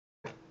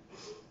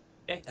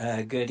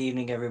Okay, good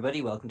evening,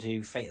 everybody. Welcome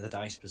to Fate of the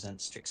Dice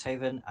presents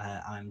Strixhaven.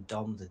 I'm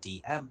Dom, the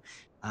DM,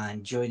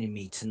 and joining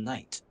me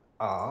tonight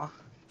are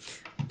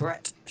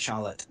Brett,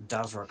 Charlotte,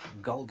 Dazrock,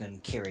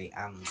 Golgan, Kiri,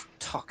 and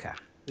Tokka.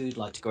 Who'd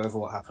like to go over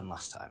what happened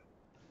last time?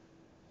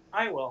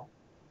 I will.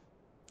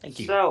 Thank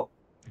you. So,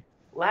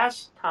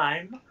 last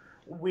time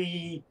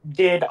we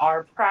did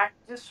our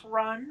practice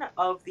run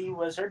of the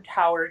Wizard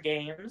Tower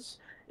games,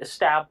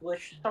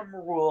 established some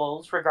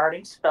rules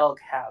regarding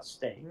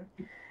spellcasting,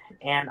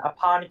 and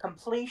upon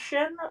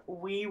completion,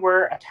 we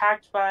were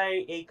attacked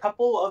by a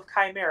couple of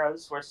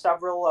chimeras where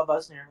several of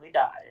us nearly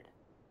died.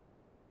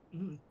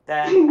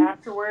 Then,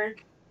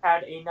 afterward,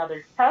 had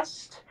another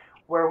test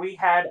where we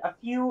had a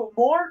few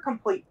more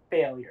complete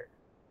failures,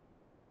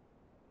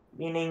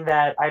 meaning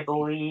that I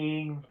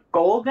believe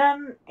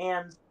Golden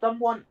and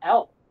someone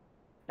else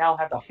now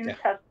have two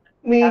tests have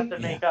Me. to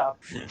make up.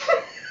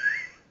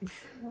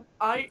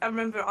 I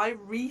remember I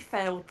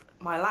refailed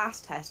my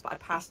last test, but I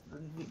passed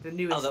the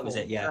newest. Oh, that was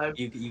one, it. Yeah, so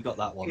you got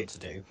that one to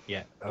do.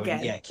 Yeah. Oh,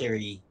 Again. yeah.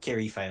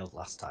 Kiri failed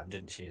last time,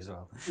 didn't she as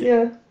well?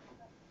 Yeah.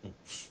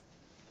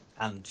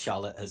 And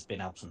Charlotte has been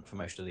absent for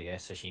most of the year,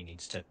 so she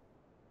needs to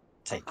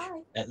take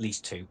hi. at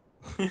least two.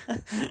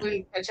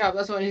 We catch up.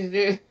 That's what I need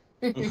to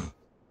do.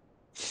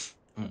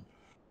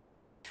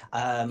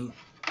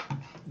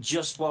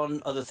 Just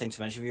one other thing to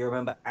mention. If you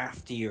remember,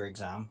 after your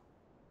exam,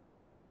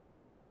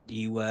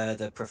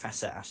 the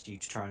professor asked you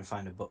to try and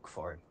find a book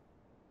for him.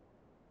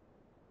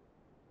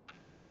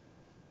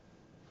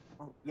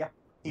 Yep.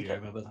 Do you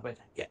remember that bit?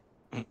 Yeah.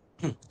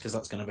 Because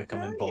that's going to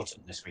become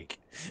important this week.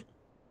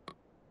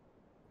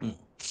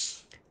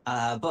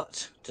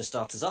 But to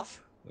start us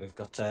off, we've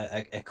got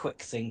a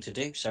quick thing to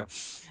do. So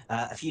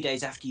a few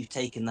days after you've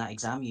taken that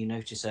exam, you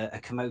notice a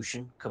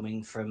commotion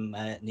coming from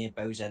near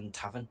Bow's End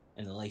Tavern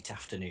in the late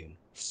afternoon.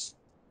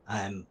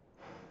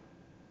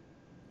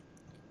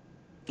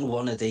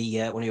 One of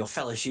your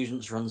fellow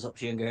students runs up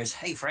to you and goes,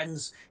 "Hey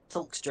friends,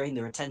 Tulk's drained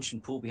the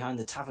retention pool behind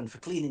the tavern for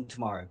cleaning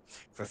tomorrow.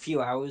 For a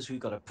few hours, we've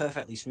got a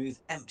perfectly smooth,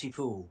 empty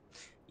pool.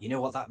 You know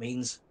what that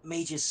means?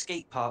 Major's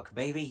skate park,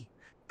 baby.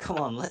 Come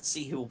on, let's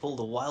see who will pull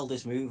the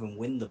wildest move and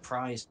win the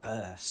prize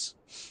purse."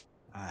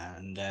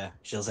 And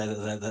she'll say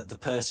that the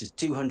purse is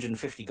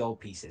 250 gold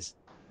pieces.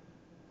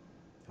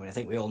 I mean, I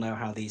think we all know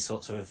how these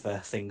sorts of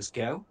things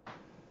go.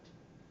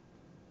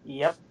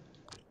 Yep.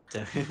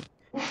 So,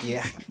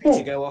 yeah,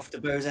 to go off to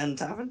Bow's End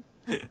Tavern.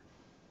 They're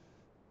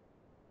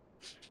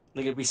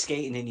gonna be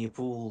skating in your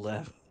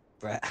pool,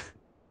 Brett.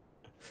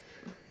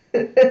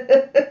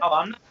 Oh,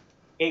 I'm not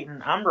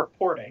skating. I'm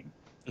reporting,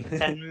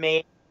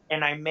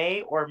 and I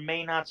may or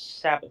may not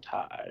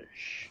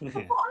sabotage. I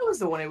thought I was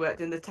the one who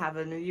worked in the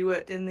tavern, and you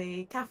worked in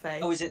the cafe.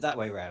 Oh, is it that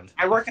way round?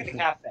 I work at the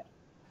cafe.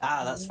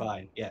 That's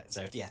fine. Yeah.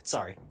 So yeah,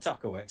 sorry,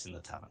 Taka works in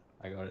the tavern.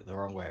 I got it the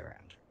wrong way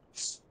around.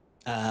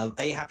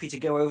 Are you happy to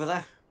go over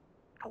there?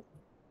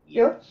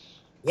 Yes.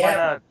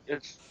 Yeah. But,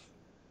 it's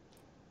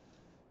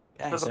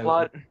Okay, for the so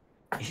blood.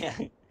 yeah.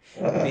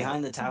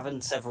 Behind the tavern,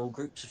 several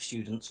groups of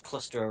students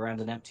cluster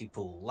around an empty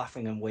pool,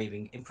 laughing and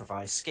waving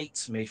improvised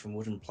skates made from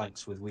wooden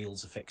planks with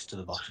wheels affixed to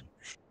the bottom.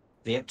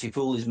 The empty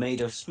pool is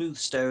made of smooth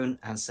stone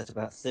and set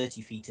about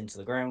 30 feet into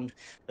the ground.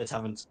 The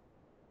tavern's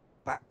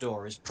back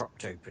door is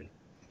propped open.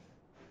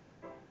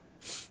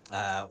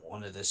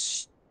 One of the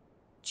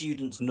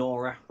students,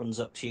 Nora, runs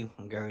up to you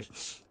and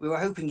goes, "We were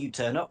hoping you'd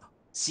turn up.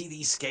 See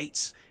these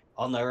skates?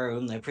 On their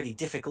own, they're pretty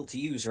difficult to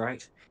use,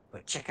 right?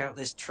 But check out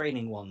this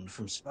training wand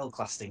from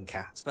spellcasting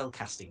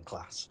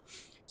class.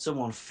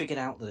 Someone figured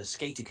out that a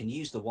skater can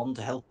use the wand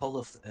to help pull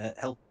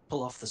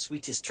off the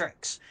sweetest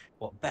tricks.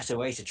 What better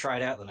way to try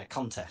it out than a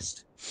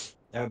contest?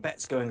 There are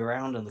bets going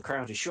around, and the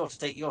crowd is sure to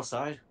take your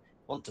side.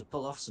 Want to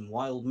pull off some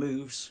wild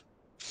moves?"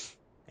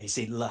 And you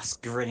see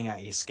Lusk grinning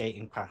at you,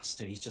 skating past,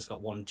 and he's just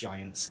got one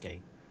giant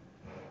skate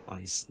on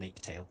his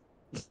snake tail.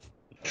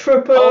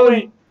 Triple. Oh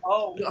wait.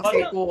 Oh, Got a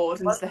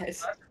skateboard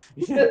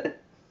instead.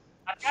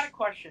 I've got a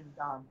question,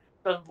 Dom.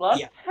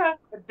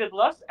 Did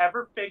Lust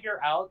ever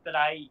figure out that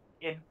I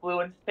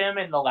influenced him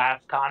in the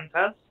last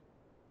contest?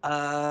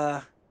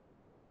 I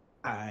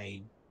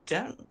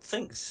don't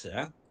think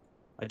so.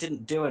 I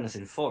didn't do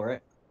anything for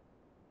it.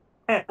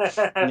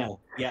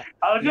 No, yeah.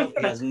 No,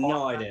 he has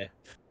no idea.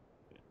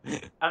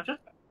 I'm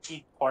just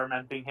keep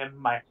tormenting him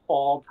my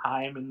whole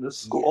time in the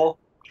school.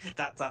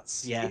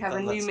 That's You have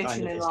a new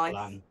mission in life.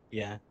 Plan.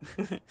 Yeah.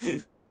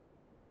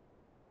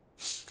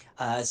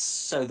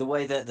 So the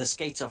way that the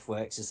skate off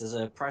works is there's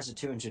a prize of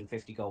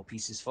 250 gold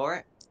pieces for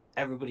it.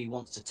 Everybody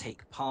wants to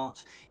take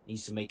part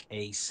needs to make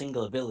a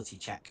single ability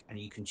check, and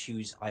you can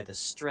choose either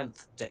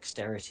strength,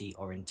 dexterity,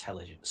 or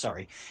intelligence.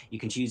 Sorry, you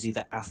can choose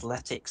either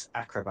athletics,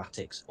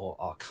 acrobatics, or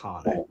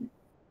arcana.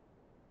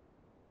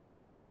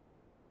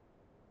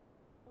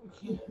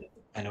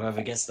 And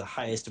whoever gets the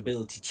highest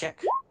ability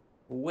check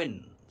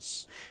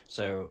wins.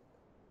 So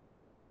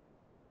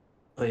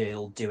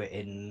we'll do it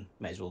in.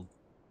 May as well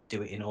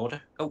do it in order.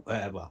 Oh,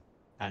 well,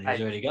 and he's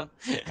already gone.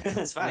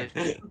 That's fine.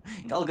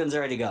 Golgan's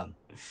already gone.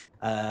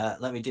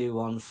 Let me do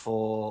one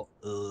for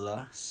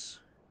Lus.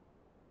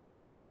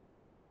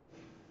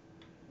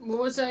 What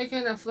was that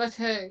again?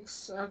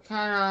 Athletics,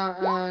 Arcana,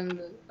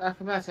 and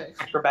Acrobatics.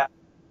 Acrobat.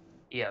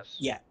 Yes.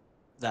 Yeah,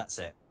 that's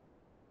it.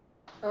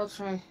 I'll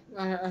try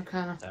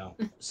Arcana. So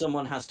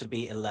someone has to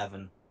beat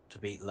 11 to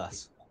beat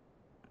less.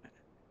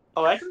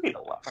 Oh, I can be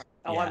the left.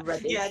 Oh, yeah. I'm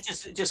ready. Yeah,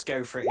 just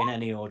go for it in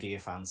any order you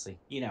fancy.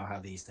 You know how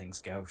these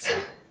things go.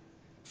 So.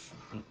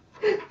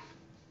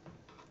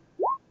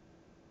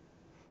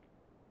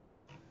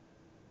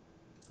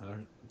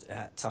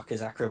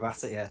 Tucker's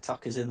acrobatic. Yeah,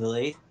 Tucker's in the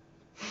lead.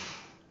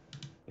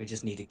 We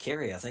just need a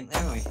Kiri, I think,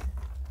 don't we?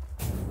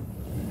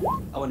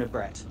 Oh, and a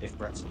Brett, if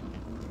Brett's...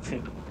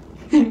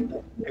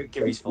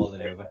 Kiri's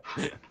falling over.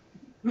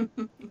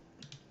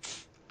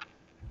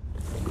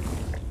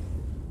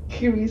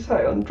 Kiri's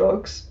high on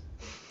drugs.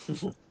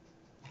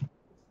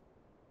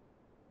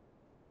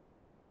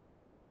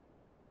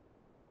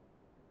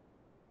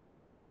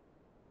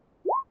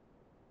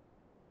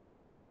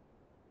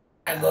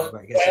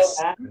 Brett gets a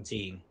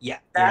 17. Yeah,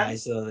 I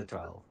saw the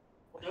 12.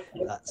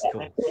 That's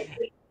cool.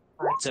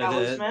 So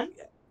Talisman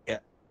yeah.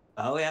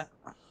 Oh, yeah.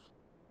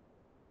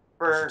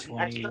 for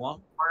 21.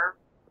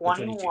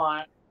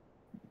 21.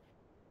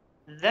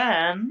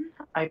 Then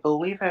I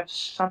believe I have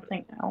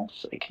something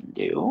else I can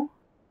do.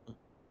 You're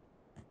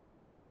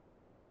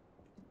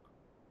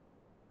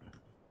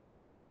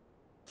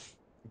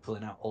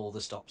pulling out all the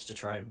stops to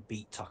try and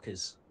beat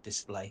Tucker's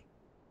display.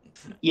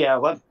 Yeah,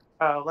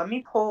 let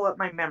me pull up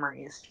my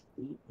memories.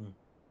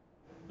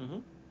 Mm-hmm.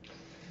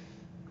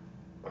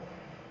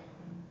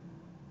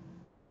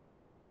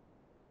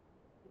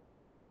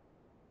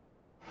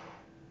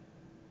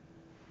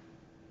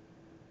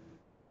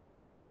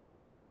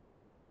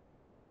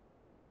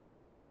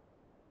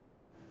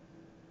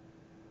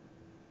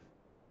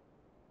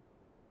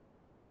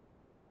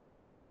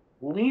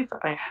 I believe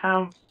I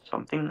have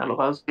something that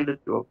allows me to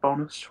do a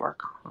bonus to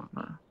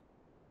Arcana.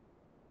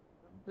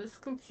 This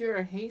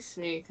computer hates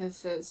me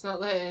because it's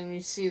not letting me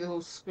see the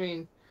whole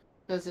screen.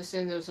 Because it's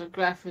saying there's a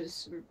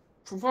graphics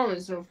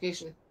performance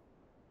notification.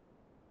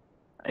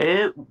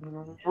 It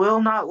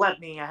will not let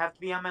me. I have to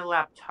be on my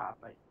laptop.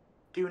 I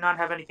do not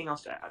have anything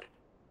else to add.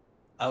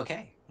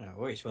 Okay, no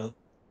worries. Well,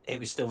 it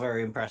was still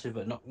very impressive,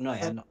 but not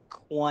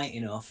quite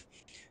enough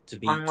to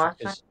beat Unless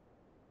Tucker's...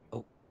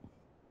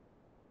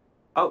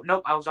 Oh,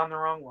 nope, I was on the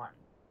wrong one.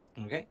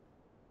 Okay.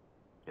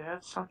 Do I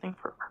have something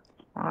for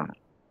Arcana?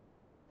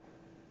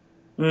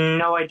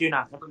 No, I do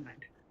not. Never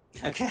mind.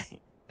 Okay,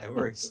 no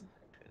worries.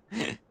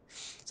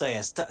 So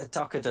yes,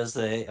 Tucker does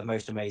the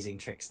most amazing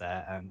tricks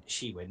there, and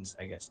she wins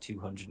and gets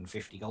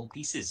 250 gold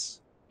pieces.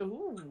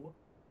 Ooh.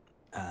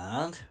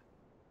 And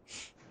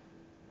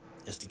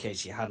just in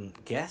case you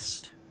hadn't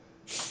guessed,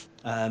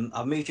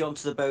 I've moved you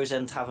onto the Bow's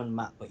End Tavern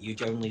map, but you're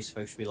generally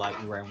supposed to be like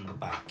round the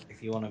back.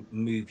 If you want to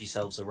move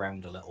yourselves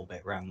around a little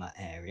bit around that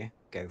area,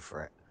 go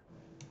for it.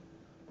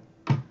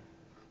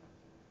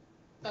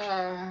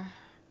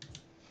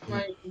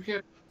 My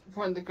computer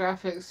performed the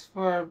graphics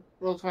for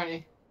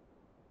Roll20.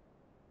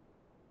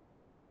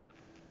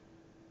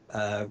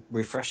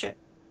 Refresh it.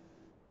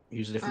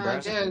 Use a different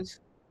browser.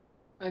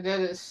 I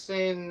did. It's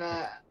saying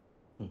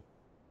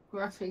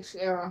graphics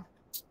error.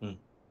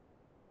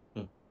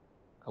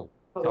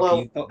 Okay,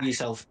 you've got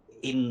yourself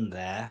in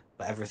there,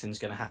 but everything's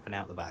going to happen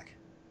out the back.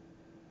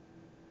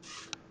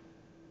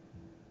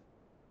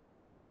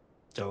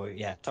 So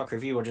yeah, Tucker,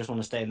 if you just want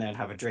to stay in there and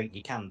have a drink,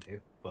 you can do.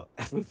 But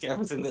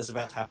everything that's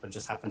about to happen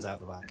just happens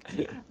out the back.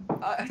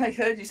 I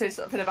heard you say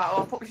something about,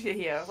 I'll put you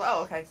here. I was like,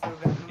 oh, okay, so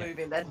we're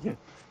moving then.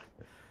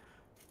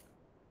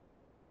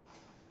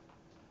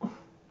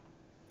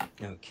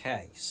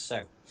 Okay,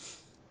 so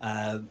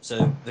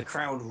the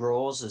crowd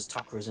roars as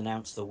Tucker has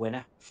announced the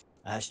winner.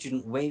 A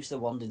student waves the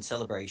wand in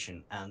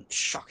celebration, and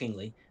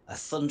shockingly, a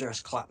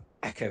thunderous clap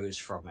echoes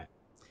from it.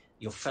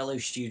 Your fellow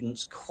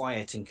students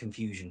quiet in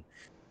confusion.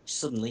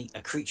 Suddenly,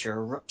 a creature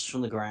erupts from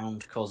the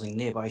ground, causing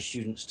nearby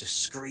students to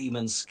scream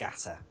and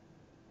scatter.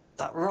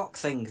 That rock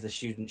thing, the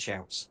student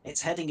shouts.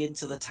 It's heading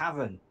into the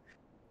tavern.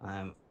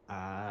 And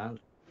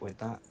with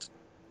that,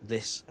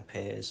 this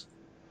appears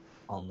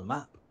on the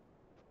map.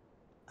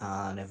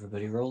 And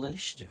everybody roll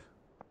initiative.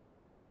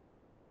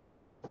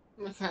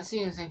 I can't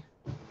see anything.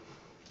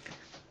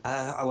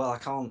 Well, I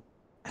can't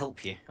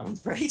help you, I'm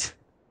afraid.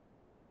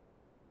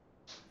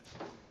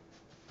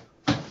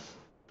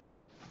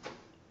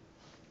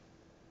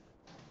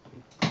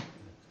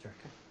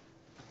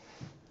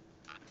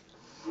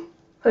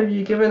 Have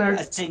you given her...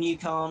 As in you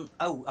can't...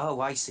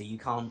 Oh, I see. You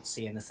can't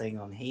see anything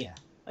on here.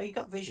 Oh, you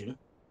got vision.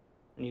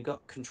 And you've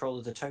got control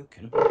of the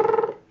token.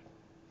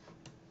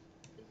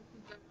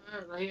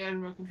 Right,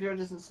 and my computer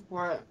doesn't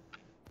support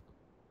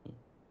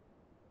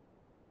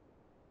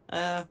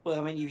it. Well,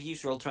 I mean, you've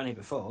used Roll20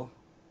 before.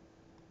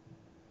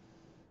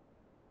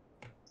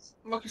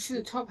 Well, I can see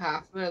the top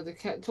half where the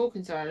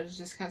tokens are, I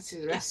just can't see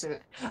the rest of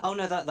it. Oh,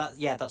 no,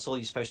 that's all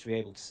you're supposed to be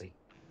able to see.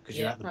 Because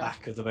you're at the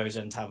back of the Bow's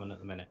End Tavern at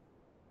the minute.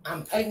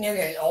 I'm pinging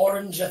it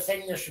orange, I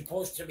think you're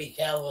supposed to be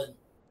killing.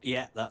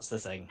 Yeah, that's the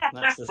thing.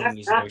 That's the thing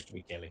you're supposed to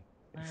be killing.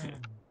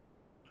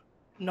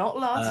 Not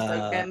lost,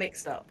 don't get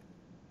mixed up.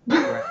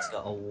 Brett's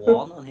got a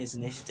 1 on his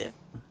initiative.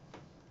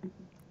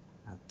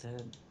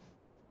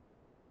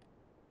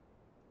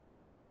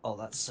 Oh,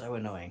 that's so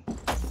annoying.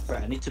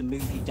 Right, I need to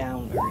move you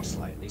down very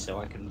slightly so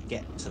I can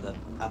get to the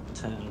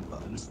upturn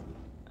button.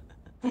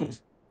 There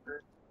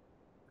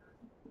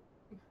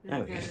we go.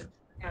 Okay.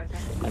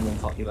 And then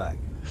pop you back.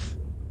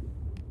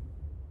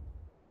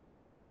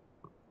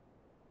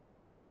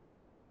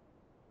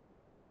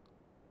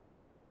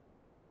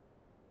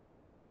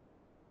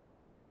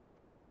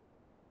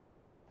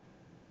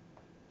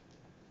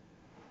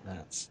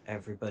 That's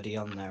everybody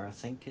on there, I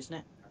think, isn't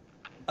it?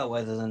 Oh,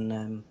 other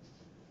than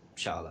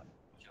Charlotte.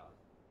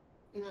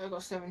 No, I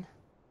got 7.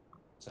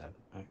 7.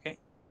 Okay.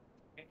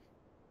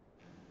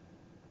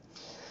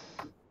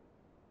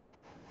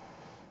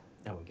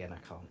 Oh, again, I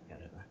can't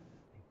get it there.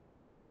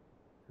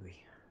 Ooh.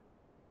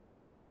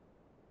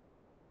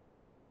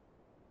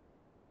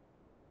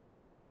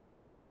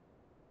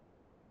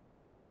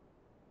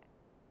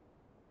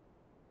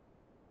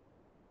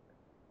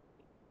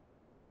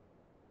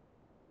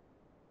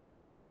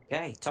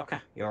 Okay, Tucker,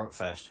 you're up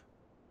first.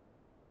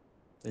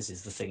 This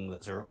is the thing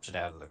that's erupted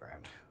out of the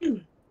ground.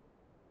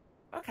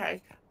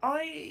 Okay,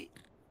 I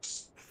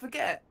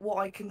forget what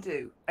I can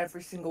do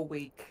every single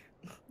week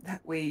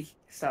that we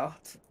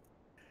start.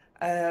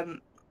 Can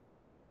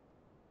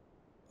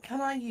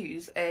I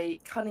use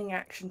a cunning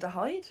action to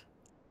hide?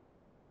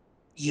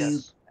 You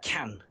Yes.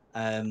 can.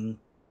 I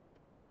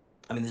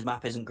mean, this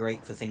map isn't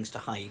great for things to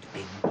hide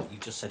in, but you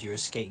just said you were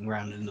skating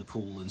around in the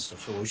pool and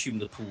stuff, so I assume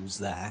the pool's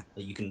there,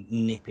 that you can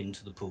nip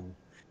into the pool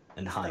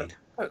and hide.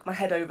 Poke my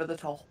head over the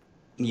top,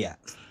 Yeah.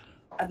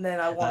 and then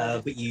I want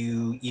to. But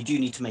you do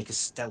need to make a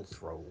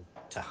stealth roll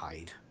to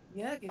hide,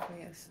 Yeah, give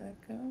me a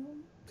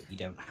second. but you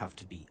don't have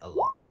to be a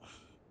lot.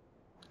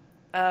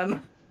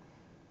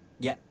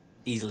 Yeah,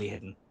 easily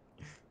hidden.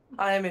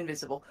 I am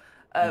invisible,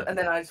 and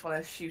then I just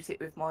want to shoot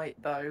it with my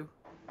bow.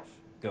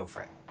 Go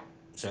for it.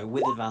 So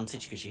with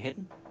advantage because you're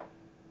hidden.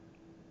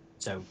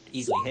 So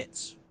easily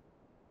hits.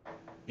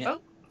 Yeah.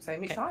 Oh,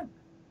 same each Okay. time.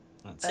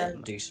 That's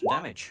it. Do some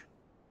damage.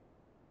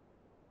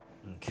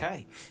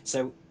 Okay.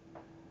 So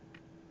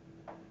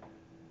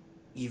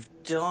you've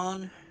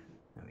done.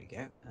 There we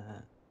go.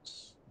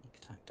 Sneak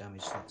attack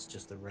damage. That's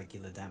just the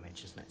regular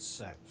damage, isn't it?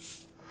 So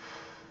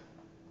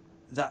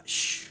that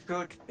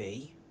should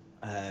be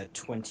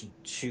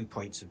 22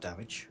 points of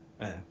damage.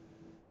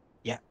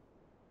 Yeah.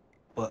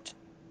 But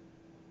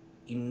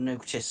you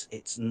notice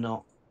it's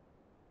not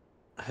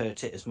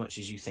hurt it as much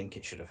as you think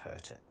it should have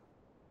hurt it.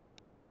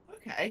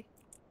 Okay.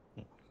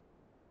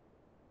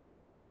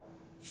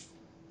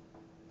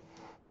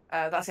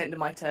 That's the end of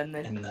my turn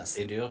then. And that's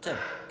the end of your turn.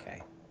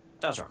 Okay.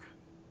 Dazrock.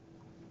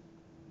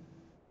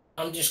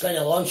 I'm just going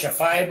to launch a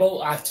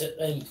firebolt at it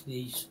then,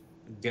 please.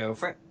 Go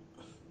for it.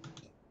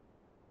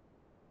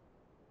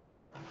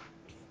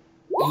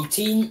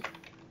 18.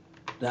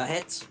 That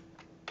hits.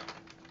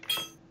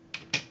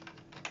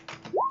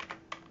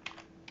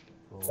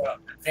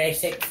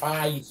 Pathetic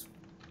 5.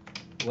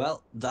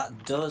 Well,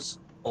 that does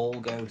all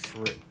go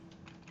through.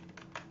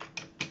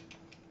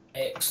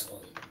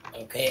 Excellent.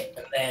 Okay,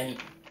 and then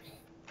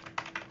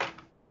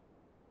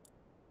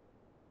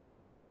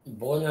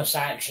bonus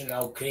action,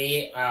 I'll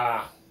create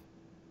a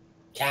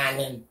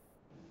cannon.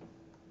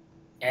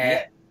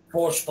 Yeah.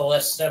 Force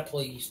ballista,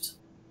 please.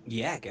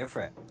 Yeah, go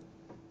for it.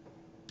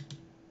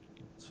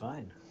 That's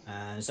fine.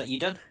 Is that you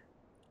done?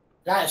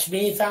 That's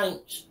me,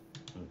 thanks.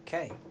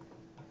 Okay.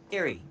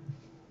 Erie.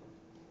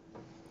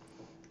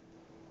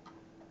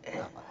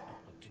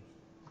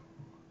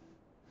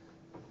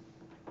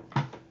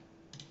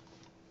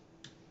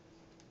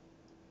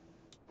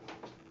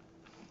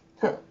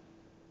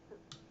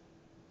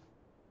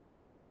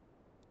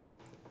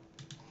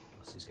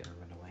 He's gonna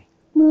run away.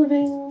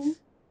 Moving.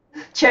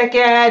 Check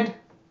it.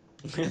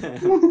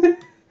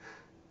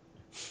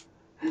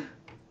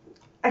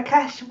 I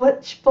cast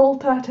Witch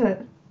Bolt at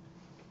it.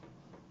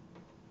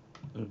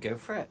 Go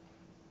for it.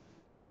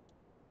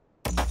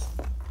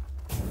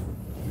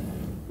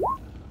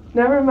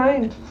 Never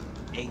mind.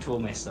 8 will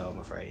miss though, I'm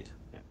afraid.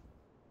 Yeah.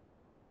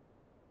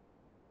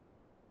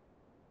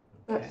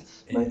 Okay.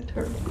 That's my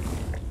turn.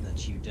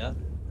 That's you done.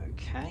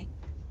 Okay.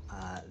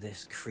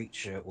 This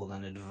creature will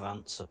then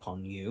advance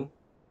upon you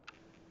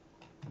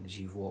as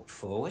you've walked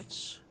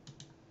forwards.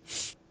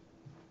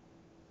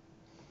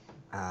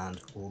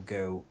 And will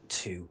go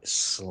to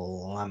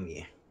slam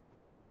you.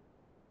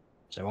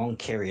 So on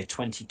Kyria,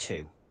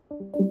 22.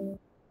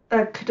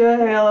 Could I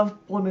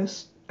have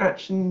bonus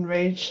action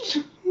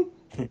raged?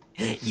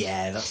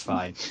 Yeah, that's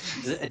fine.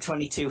 Is it a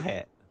 22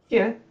 hit?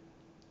 Yeah.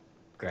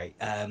 Great.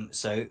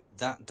 So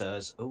that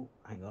does. Oh,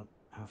 hang on.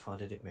 How far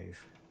did it move?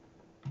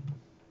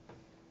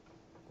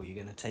 Well, you're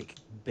going to take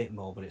a bit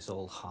more, but it's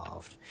all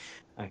halved.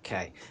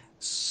 Okay.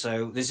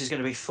 So this is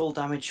going to be full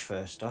damage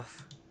first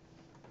off.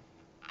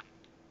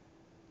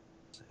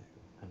 So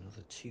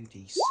another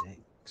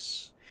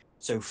 2d6.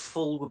 So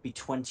full would be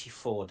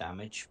 24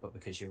 damage, but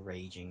because you're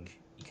raging,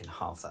 you can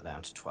halve that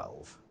down to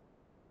 12.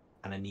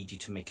 And I need you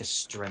to make a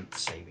strength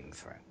saving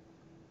throw.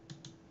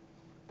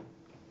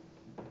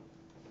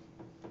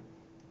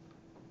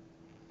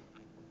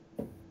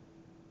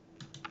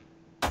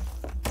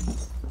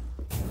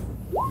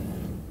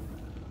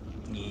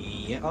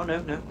 Yeah. Oh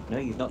no,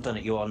 you've not done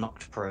it. You are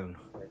knocked prone.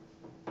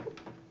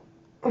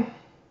 And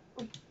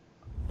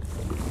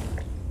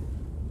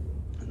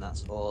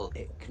that's all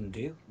it can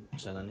do.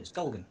 So then it's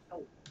Golgan.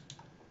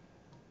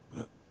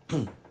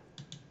 5,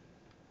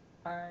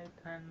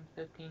 10,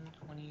 15,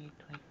 20,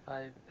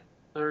 25,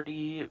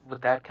 30.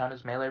 Would that count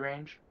as melee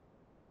range?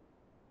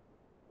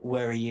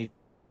 Where are you?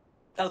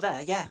 Oh,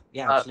 there. Yeah,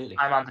 absolutely.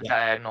 I'm on the Yeah.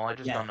 diagonal. I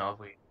just Yeah. don't know if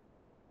we.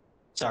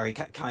 Sorry,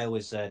 Kyle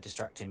was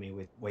distracting me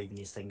with waving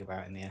his thing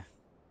about in the air.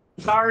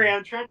 Sorry,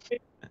 I'm trying to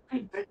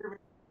measure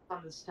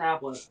on this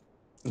tablet.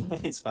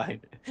 It's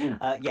fine.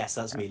 Yes,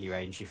 that's melee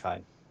range. You're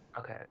fine.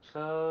 Okay,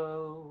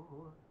 so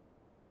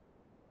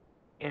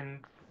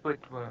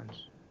inflict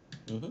wounds.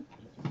 Mm-hmm.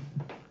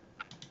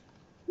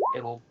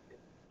 It'll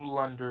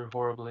blunder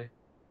horribly.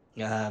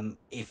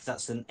 If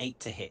that's an 8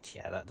 to hit,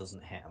 yeah, that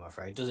doesn't hit, I'm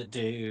afraid. Does it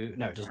do...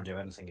 No, it doesn't do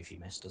anything if you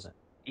miss, does it?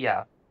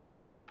 Yeah.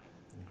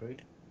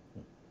 Agreed.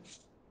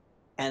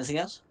 Anything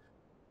else?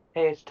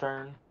 Hey, it's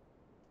turn.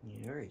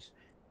 No worries.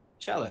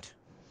 Charlotte.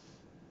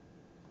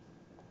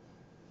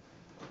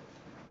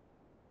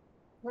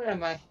 Where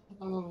am I?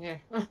 I'm over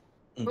here.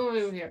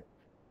 Over here.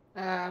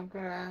 I'm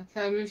gonna.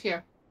 Can I move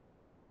here?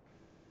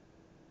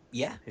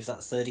 Yeah, if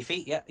that's 30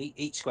 feet, yeah.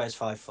 Each square's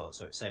 5 foot,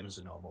 so it's same as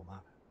a normal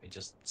map. It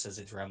just says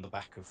it's around the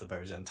back of the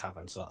Bozone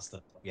Tavern, so that's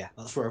the... Yeah,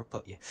 that's where I'll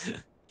put you.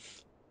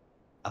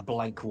 A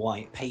blank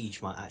white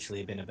page might actually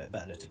have been a bit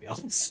better, to be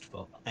honest,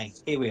 but hey,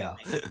 here we are.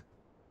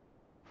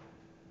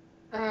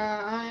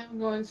 I am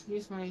going to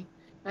use my.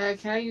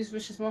 Can I use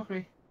Vicious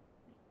Mockery?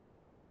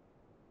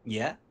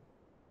 Yeah?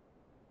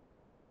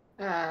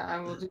 I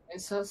will do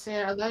it. So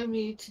say, allow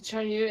me to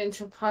turn you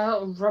into a pile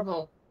of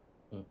rubble.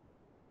 Hmm.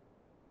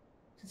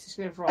 This is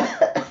gonna roll.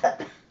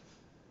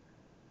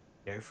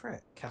 Go for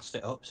it. Cast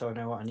it up so I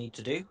know what I need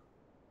to do.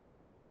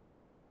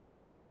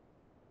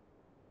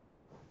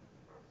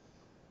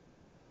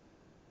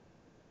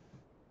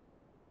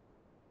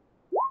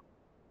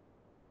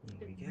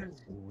 There we go.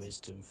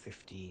 Wisdom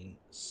 15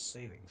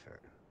 saving throw.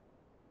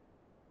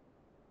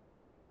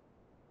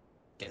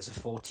 Gets a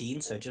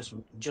 14, so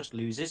just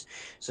loses.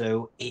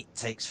 So it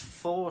takes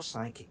 4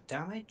 psychic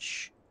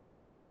damage.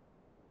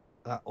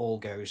 That all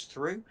goes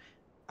through,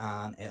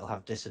 and it'll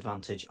have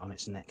disadvantage on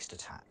its next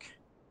attack.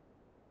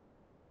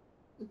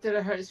 Did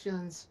I hurt his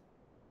feelings?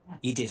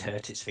 You did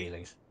hurt its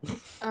feelings.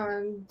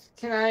 And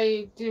can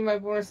I do my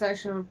bonus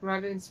action with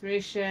Brad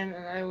Inspiration,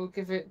 and I will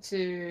give it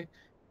to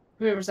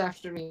whoever's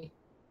after me?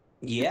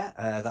 Yeah,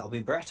 that'll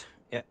be Brett.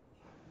 Yep.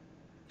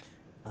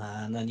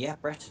 And then, yeah,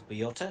 Brett, it'll be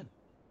your turn.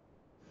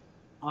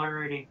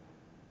 Alrighty.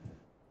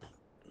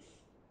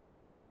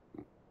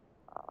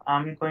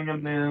 I'm going to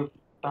move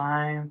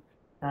 5,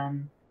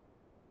 10,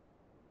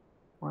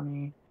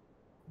 20,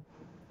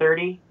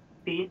 30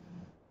 feet.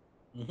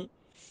 Mhm.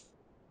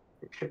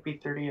 It should be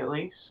 30 at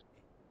least.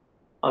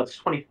 Oh, it's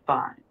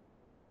 25.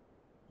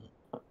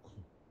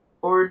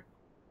 Or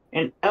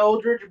an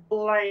Eldritch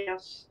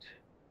Blast.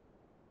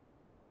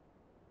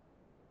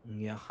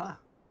 Yaha.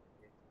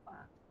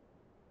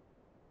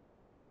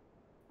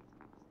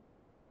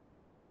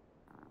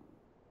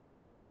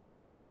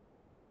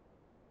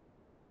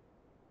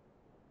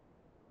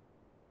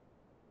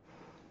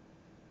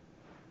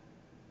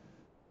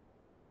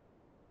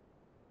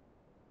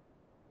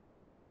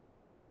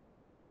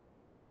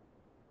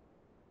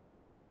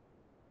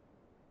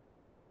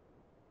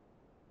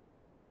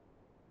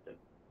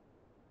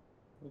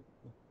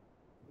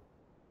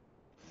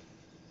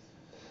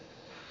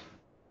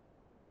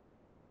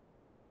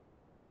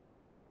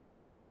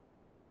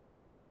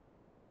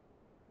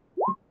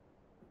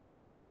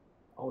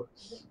 Oh,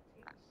 it's...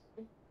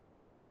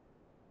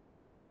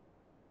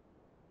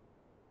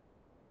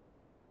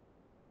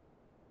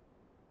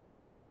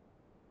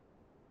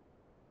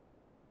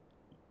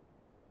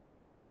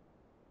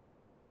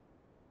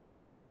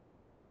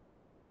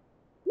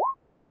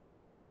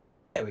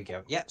 There we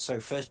go. Yeah, so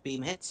first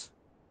beam hits.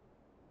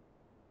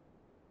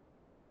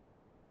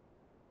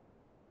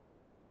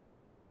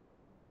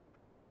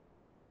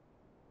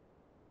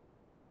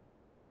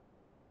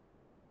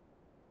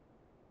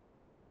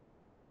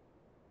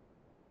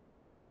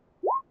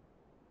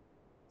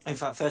 In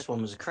fact, first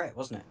one was a crit,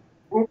 wasn't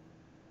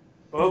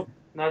Oh,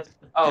 that's...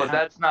 Oh,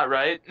 that's not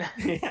right.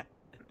 it? Yeah.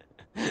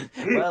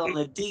 Well, on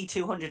a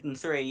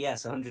D203,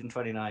 yes,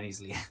 129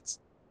 easily hits.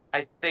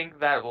 I think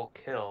that will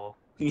kill.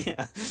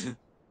 Yeah.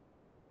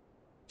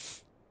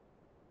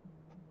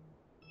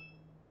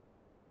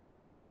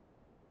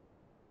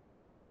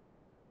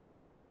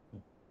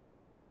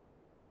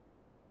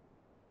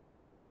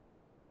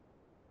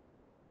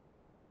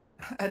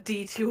 A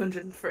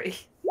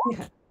D203.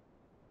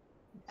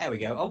 There we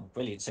go. Oh,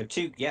 brilliant. So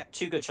two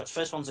good shots.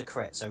 First one's a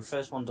crit. So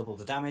first one double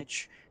the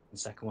damage, and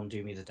second one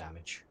do me the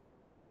damage.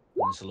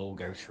 And this will all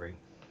go through.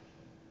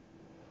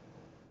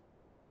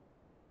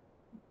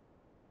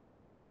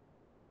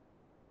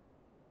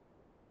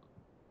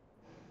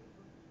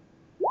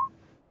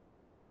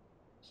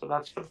 So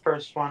that's for the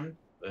first one.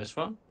 First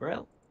one,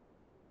 Brill.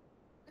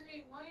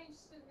 Hey, why are you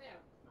sitting there?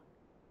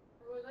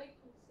 I would like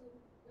you to sit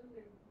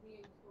under me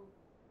and talk.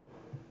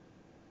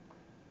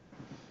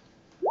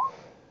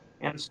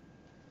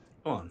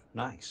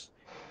 Nice.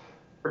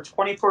 For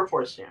 24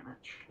 force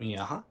damage.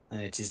 Yeah,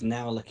 and it is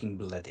now looking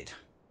blooded.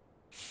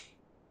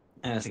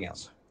 Anything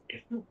else?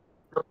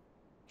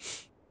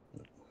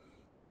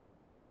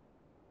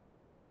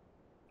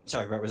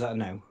 Sorry, Brett, was that a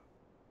no?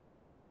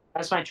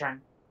 That's my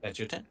turn. That's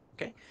your turn.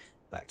 Okay.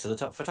 Back to the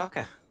top for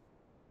Taka.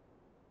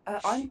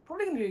 I'm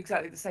probably going to do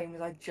exactly the same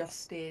as I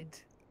just did.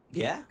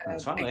 Yeah,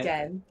 that's fine.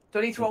 Again. Do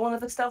I need to roll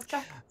another stealth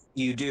check?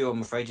 You do,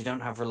 I'm afraid. You don't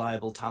have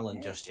reliable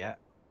talent just yet,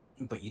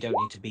 but you don't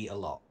need to beat a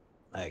lot.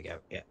 There you go.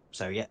 Yeah.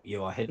 So, yeah,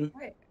 you are hidden.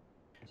 Right.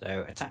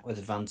 So, attack with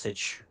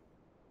advantage.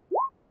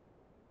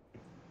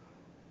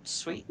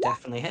 Sweet,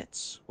 definitely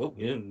hits. Oh,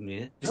 yeah.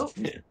 Oh.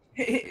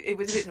 It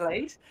was a bit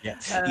delayed. Yeah,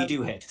 you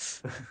do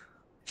hit.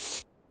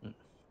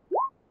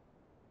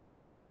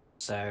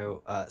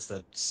 So, it's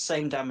the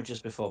same damage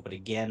as before, but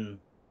again,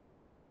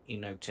 you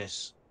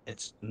notice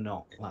it's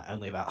not like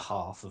only about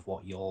half of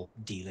what you're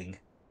dealing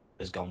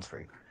has gone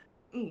through.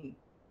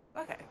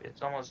 Okay.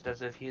 It's almost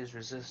as if he is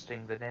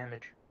resisting the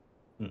damage.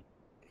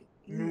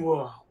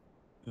 Whoa.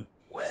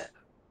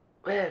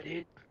 Where,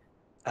 dude?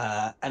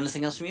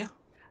 Anything else from you?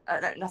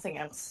 No, nothing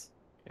else.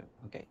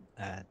 Okay.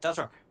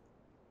 Dazrock.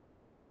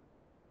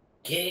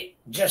 Okay,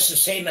 just the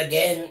same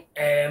again.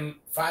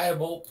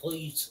 Firebolt,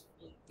 please.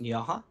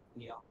 Yeah.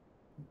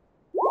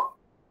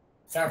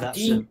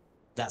 13.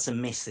 That's a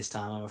miss this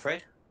time, I'm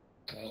afraid.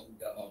 Oh,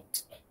 God.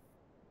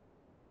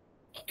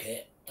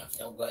 Okay, I've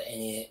not got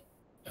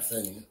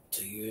anything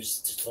to use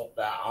to top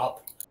that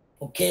up.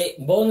 Okay,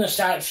 bonus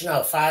action,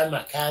 I'll fire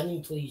my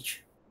cannon, please.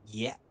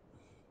 Yeah.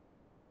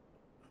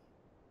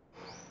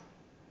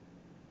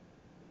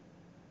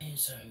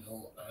 Is there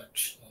no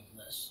action on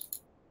this?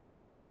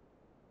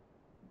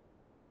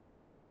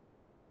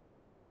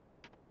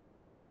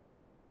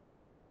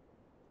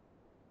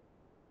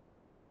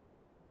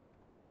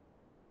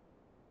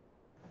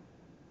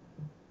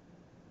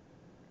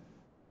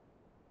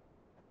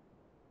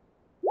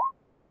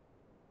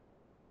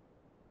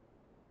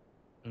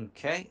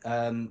 Okay.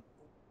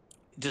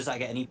 Does that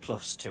get any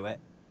plus to it?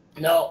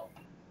 No.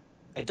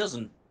 It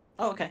doesn't.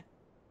 Oh, okay.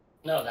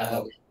 No, that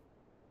won't.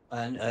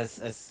 And a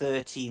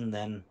 13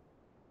 then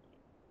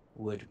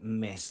would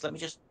miss. Let me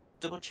just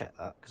double check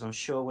that, because I'm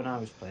sure when I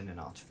was playing an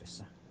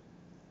Artificer,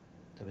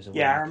 there was a way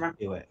Yeah, I you remember.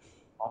 could do it.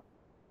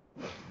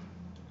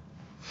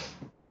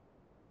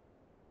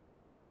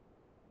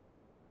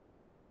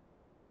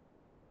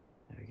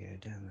 There we go,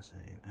 down the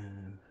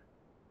same.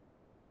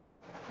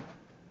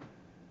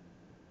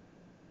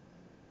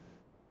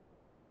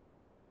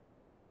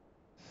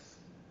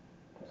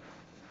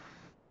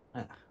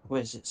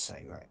 Where does it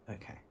say? Right,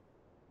 okay.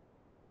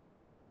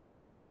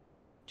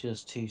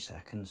 Just 2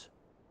 seconds.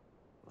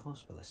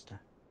 Force Ballista.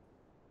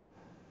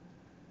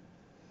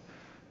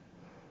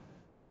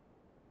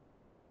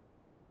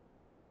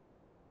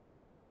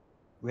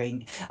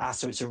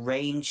 So it's a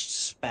ranged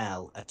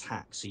spell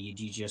attack, so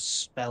you'd use your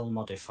spell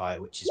modifier,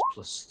 which is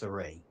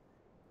 +3,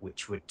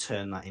 which would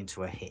turn that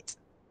into a hit.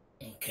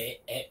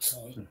 Okay,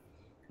 excellent.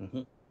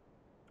 Mm-hmm.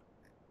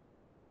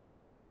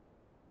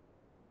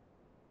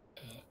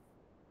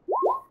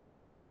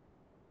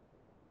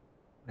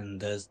 And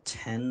there's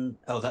 10.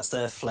 Oh, that's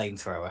the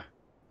flamethrower.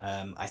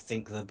 I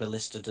think the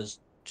ballista does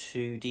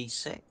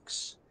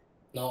 2d6.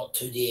 Not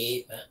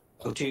 2d8, but.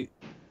 Oh, 2.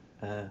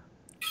 There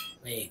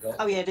you go.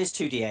 Oh, yeah, it is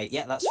 2d8.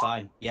 Yeah, that's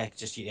fine. Yeah,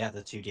 the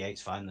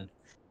 2d8's fine then.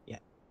 Yeah.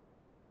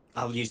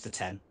 I'll use the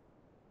 10.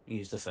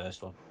 Use the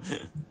first one.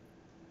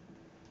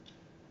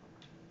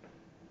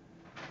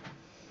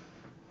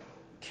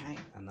 Okay,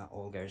 and that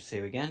all goes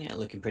through again. Yeah,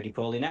 looking pretty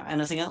poorly now.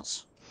 Anything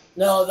else?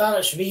 No,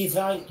 that's me,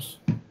 thanks.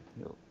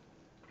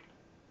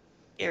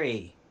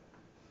 Gary,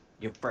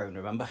 you're prone,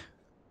 remember?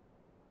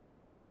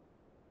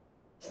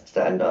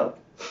 Stand up.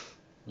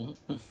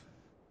 Mm-hmm.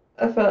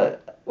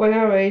 When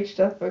I raged,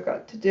 I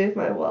forgot to do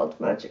my wild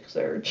magic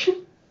surge.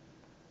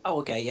 Oh,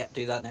 okay, yeah,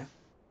 do that now.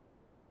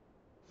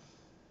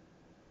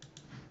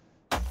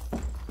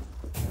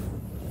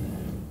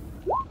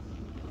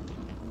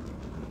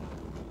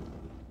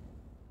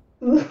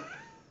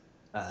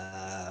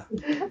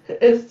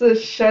 It's the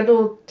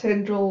shadow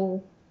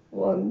tendril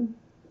one.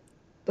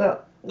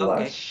 That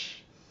lash.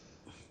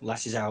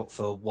 Lashes out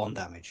for 1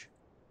 damage.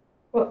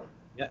 What?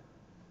 Yeah.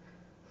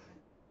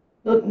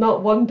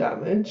 Not 1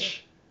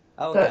 damage.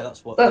 Oh, okay,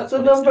 that's what the what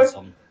number. it says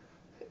on.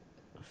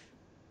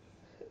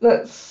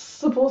 That's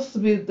supposed to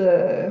be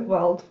the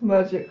wild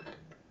magic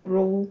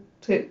roll,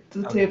 the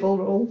table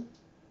roll.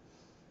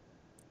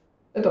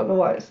 I don't know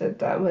why it said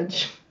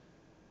damage.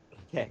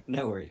 Okay,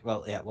 no worries.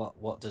 Well, yeah,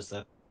 what does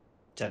the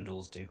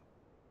tendrils do?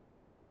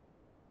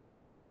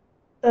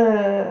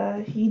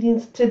 He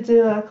needs to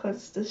do a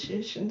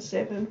Constitution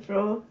 7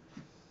 throw.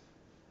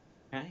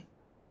 Okay.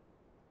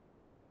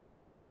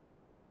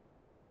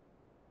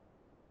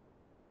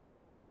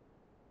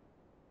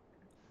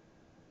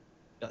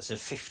 That's a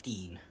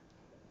 15.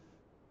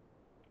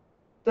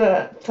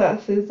 That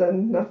passes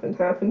and nothing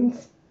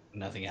happens.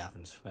 Nothing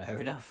happens. Fair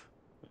enough.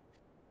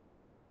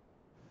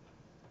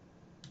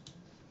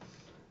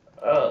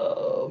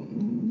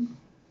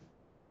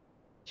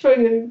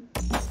 Training.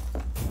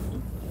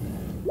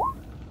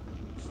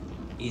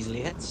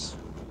 easily hits.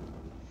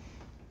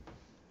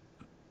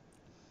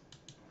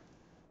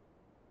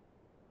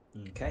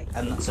 Okay,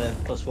 and that's a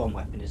 +1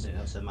 weapon, isn't it?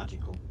 That's a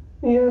magical,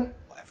 Yeah.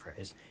 whatever it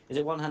is. Is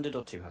it one-handed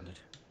or two-handed?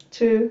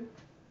 2.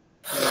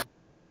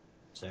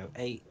 So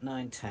 8,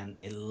 9, 10,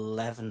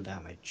 11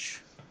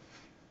 damage.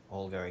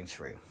 All going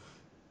through.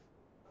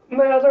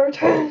 My other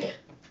attack.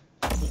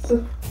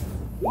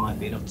 Might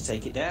be enough to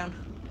take it down.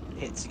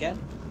 Hits again.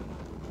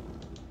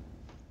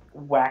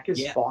 Whack is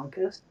Yeah.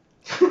 bonkus.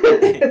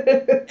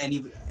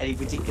 Any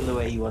particular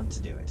way you want to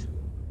do it?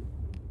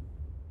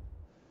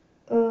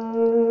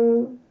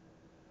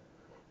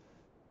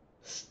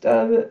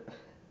 Stab it.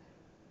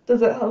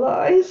 Does it have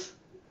eyes?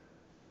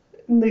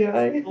 In the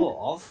eye. Sort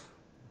of.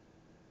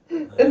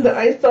 In the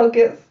eye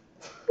socket.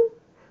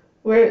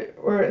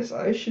 Where its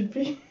eye should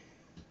be.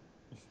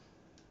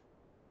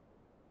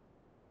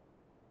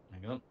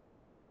 Hang on.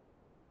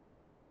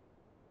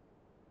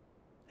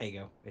 There you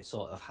go. It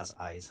sort of has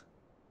eyes.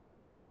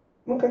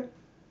 Okay.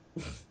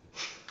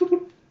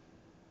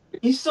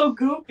 He's so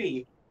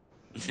goopy.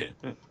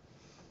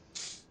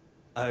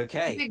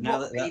 Okay, Big now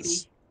rock that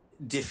that's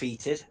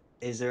defeated,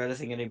 is there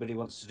anything anybody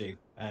wants to do?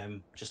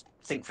 Just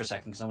think for a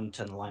second, because I want to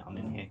turn the light on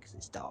in here, because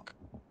it's dark.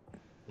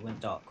 It went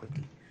dark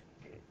quickly.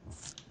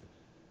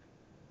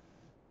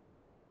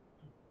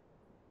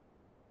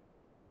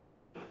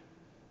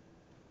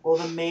 Well,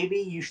 then maybe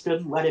you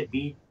shouldn't let it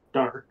be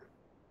dark.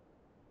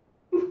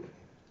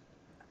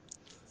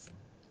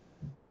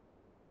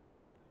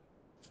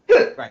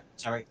 Right,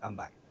 sorry, I'm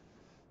back.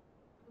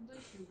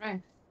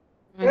 Right.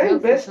 I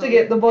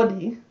investigate the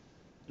body.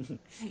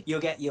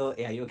 You'll get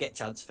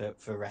chance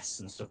for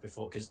rests and stuff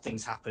before, because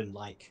things happen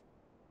like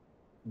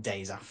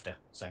days after.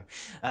 So,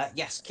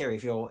 yes, Kiri,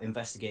 if you're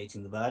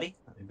investigating the body,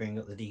 let me bring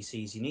up the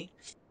DCs you need.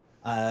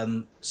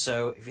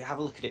 So if you have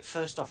a look at it,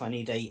 first off, I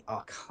need a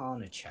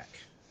Arcana check.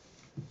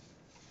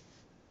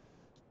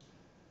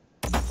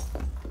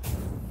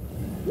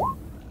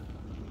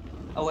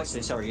 Oh,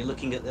 actually, sorry, you're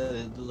looking at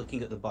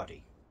the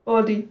body.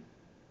 Body.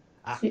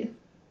 Ah, Yeah.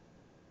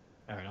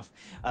 fair enough.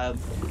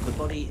 The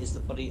body is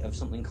the body of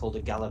something called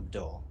a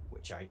Galabdor,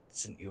 which I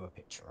sent you a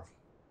picture of.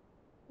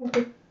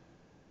 Okay.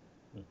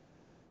 Is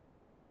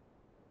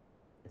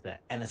there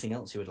anything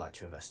else you would like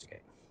to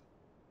investigate?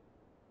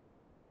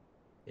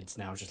 It's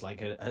now just like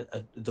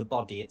the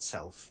body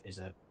itself is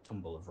a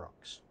tumble of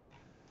rocks.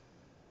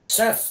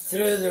 Sift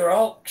through the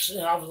rocks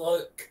and have a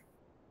look.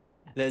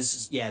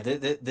 There's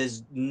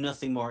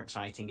nothing more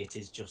exciting. It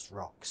is just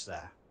rocks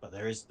there, but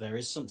there is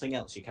something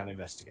else you can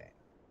investigate.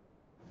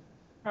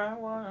 I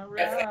wanna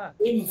Where rock.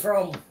 it came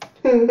from.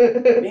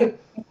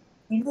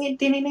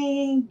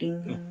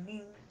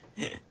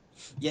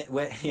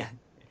 Yeah.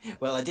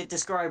 Well, I did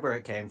describe where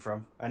it came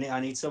from.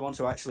 I need someone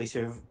to actually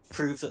sort of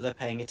prove that they're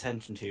paying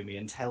attention to me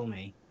and tell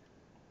me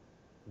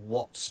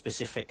what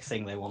specific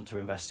thing they want to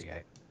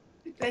investigate.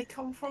 Did they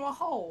come from a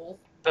hole?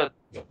 Can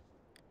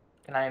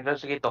I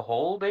investigate the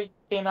hole they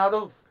came out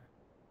of?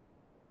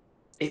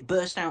 It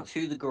burst out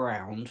through the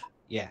ground,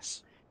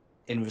 yes,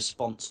 in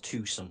response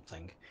to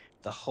something.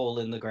 The hole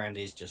in the ground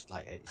is just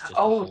like it's just a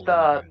hole in the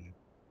ground.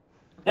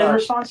 In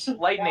response to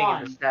lightning in the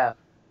wand. staff.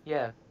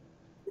 Yeah.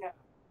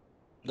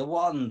 The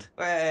wand,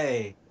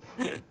 hey!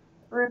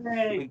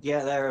 Hooray. We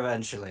get there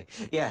eventually.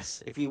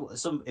 Yes, if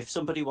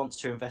somebody wants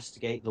to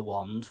investigate the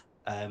wand,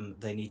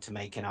 they need to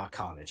make an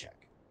Arcana check.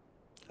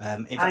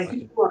 In fact, I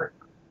do work.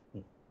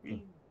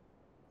 Hey,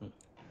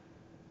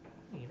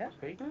 that's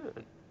pretty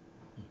good.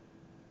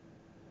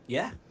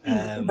 Yeah.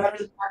 Better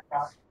than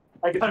that.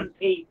 I got an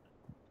 8.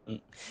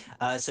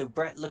 So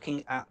Brett,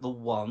 looking at the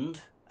wand,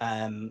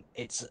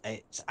 it's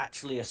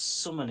actually a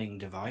summoning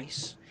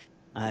device,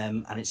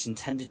 and it's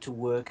intended to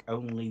work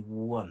only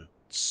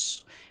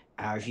once.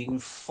 If you can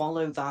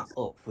follow that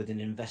up with an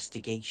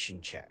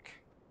investigation check.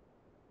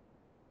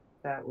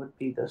 That would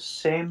be the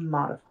same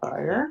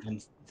modifier.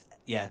 And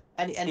yeah,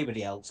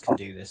 anybody else can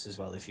do this as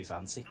well if you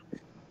fancy.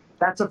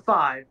 That's a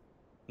 5.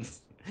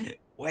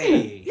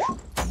 Way.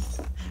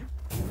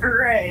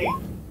 Hooray!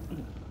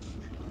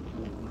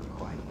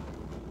 Quite.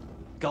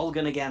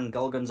 Golgan again.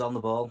 Golgan's on the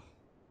ball.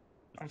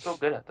 I'm so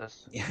good at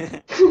this.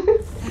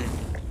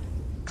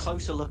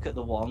 Closer look at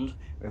the wand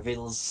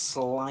reveals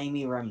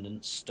slimy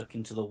remnants stuck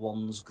into the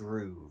wand's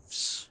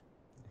grooves.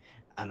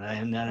 And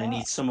then I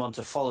need someone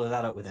to follow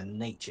that up with a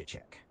nature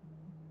check.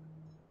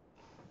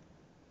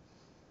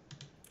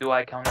 Do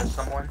I count as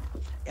someone?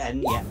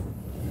 And yeah.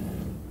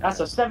 That's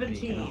a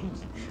 17.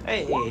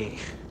 Hey!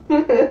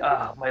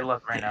 My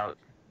luck ran out.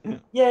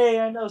 Yay,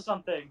 I know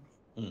something.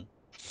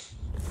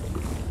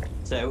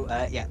 So,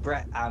 yeah,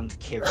 Brett and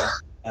Kira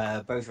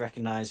both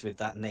recognise with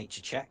that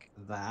nature check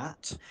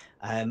that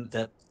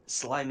the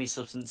slimy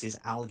substance is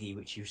algae,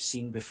 which you've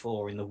seen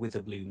before in the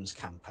Witherbloom's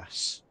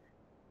campus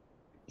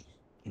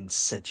in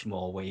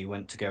Sedgemoor, where you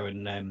went to go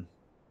and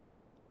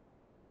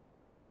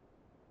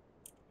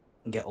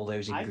get all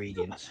those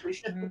ingredients. We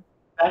should be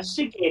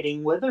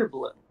investigating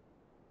Witherbloom.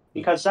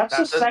 Because that's At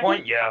the this second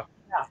point, yeah.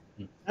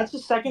 That's the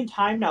second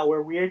time now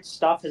where weird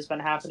stuff has been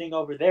happening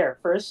over there.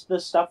 First the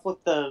stuff with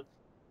the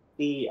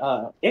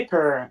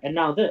Ichor, and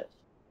now this.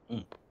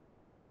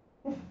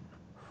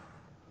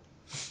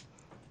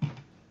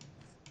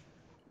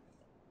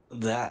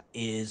 That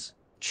is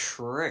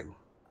true.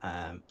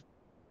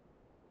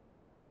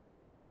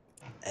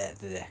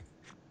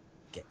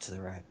 Get to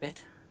the right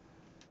bit.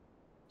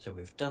 So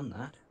we've done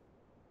that.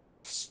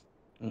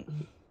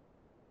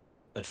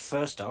 But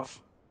first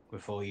off,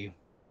 before you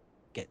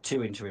get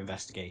too into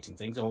investigating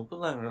things, or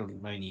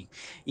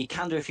you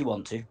can do if you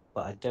want to,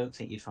 but I don't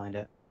think you'd find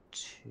out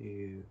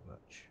too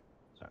much.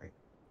 Sorry,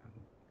 I'm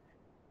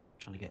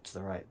trying to get to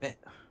the right bit.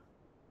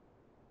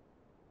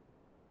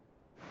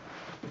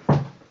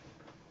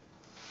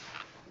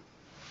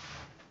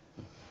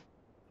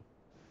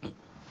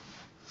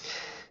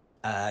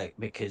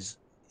 Because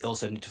you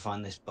also need to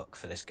find this book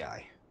for this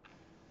guy.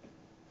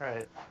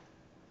 Right.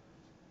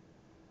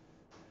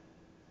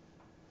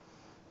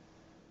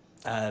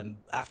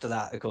 After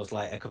that, of course,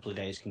 like a couple of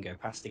days can go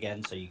past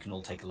again, so you can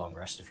all take a long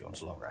rest if you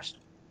want a long rest.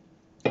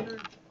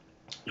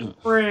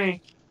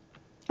 Free.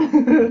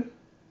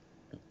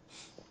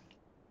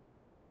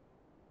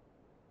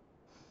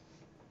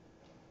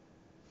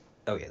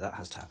 Oh yeah, that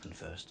has to happen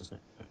first, doesn't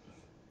it?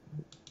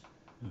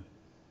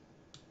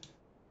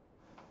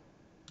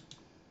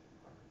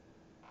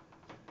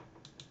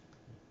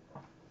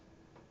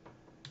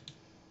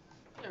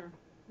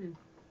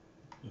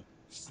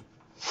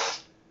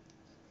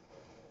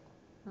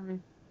 Sorry.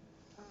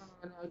 Oh,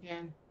 no,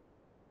 again.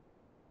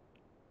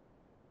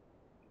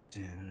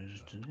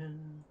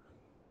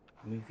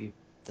 Move you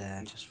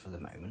there just for the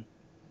moment.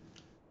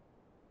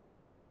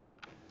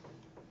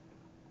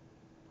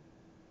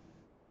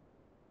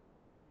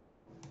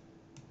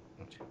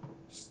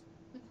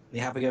 You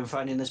happy going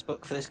finding this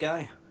book for this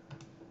guy?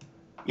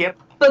 Yep.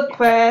 Book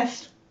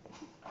quest.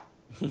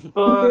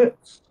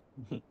 Books.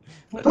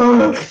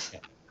 Books.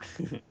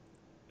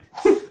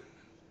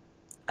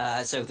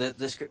 So the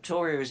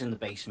scriptoria is in the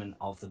basement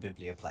of the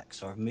biblioplex,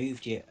 so I've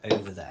moved you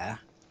over there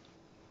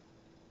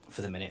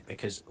for the minute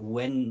because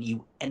when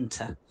you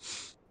enter,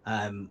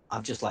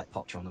 I've just like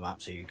popped you on the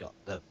map, so you got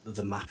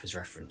the map as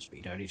reference, but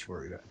you don't need to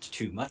worry about it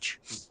too much.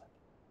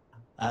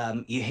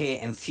 You hear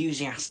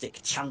enthusiastic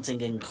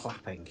chanting and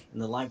clapping. In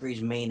the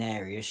library's main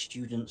area,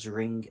 students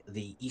ring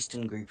the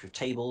eastern group of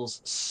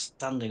tables.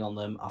 Standing on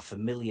them are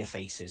familiar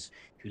faces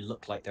who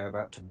look like they're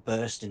about to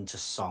burst into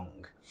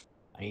song.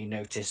 And you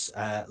notice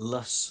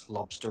Luss,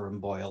 Lobster, and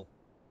Boyle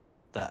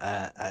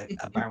that are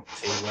about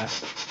to...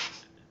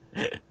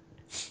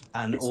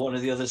 and one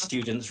of the other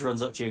students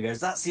runs up to you and goes,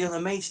 "That's the other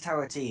Mage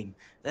Tower team.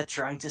 They're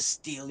trying to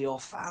steal your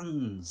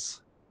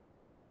fans."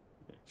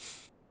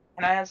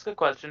 Can I ask a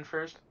question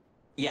first?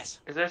 Yes.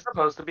 Is there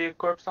supposed to be a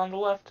corpse on the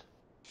left?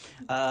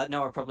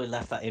 No, I probably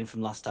left that in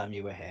from last time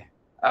you were here.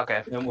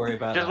 Okay. Don't worry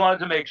about Just that. wanted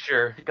to make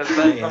sure, because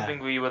that's Yeah. something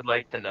we would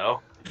like to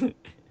know.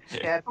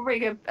 Yeah,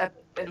 probably an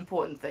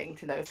important thing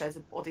to know if there's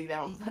a body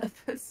there on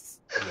purpose.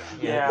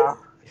 Yeah.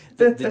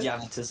 The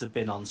janitors have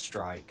been on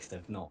strike.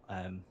 They've not.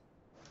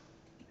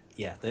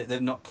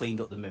 They've not cleaned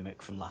up the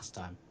mimic from last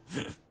time.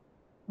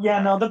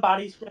 Yeah, no, the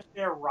body's just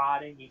there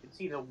rotting. You can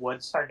see the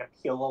wood starting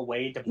to peel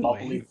away to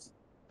bubbly. Wait.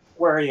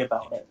 Worry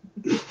about it.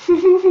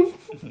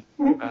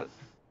 Uh,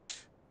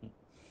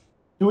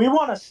 Do we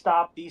want to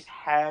stop these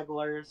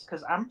hagglers?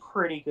 Because I'm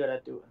pretty good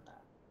at doing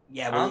that.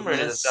 Yeah, I'm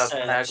ready to stop the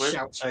hagglers.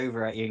 shouts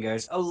over at you and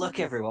goes, "Oh, look,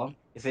 everyone!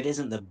 If it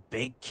isn't the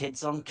big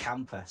kids on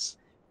campus,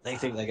 they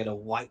think they're going to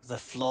wipe the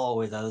floor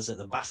with us at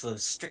the Battle of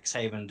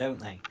Strixhaven, don't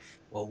they?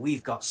 Well,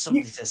 we've got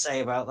something to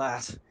say about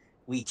that.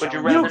 We Would you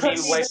challenge rather them me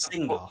to wipe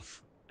sing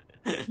off.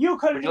 You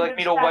couldn't Would you like even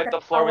me to stack wipe a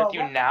the floor with tower.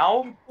 you What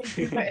now?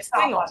 do you think you can Sing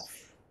stop off.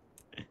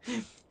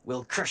 us?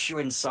 We'll crush you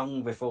in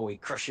song before we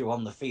crush you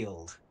on the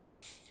field."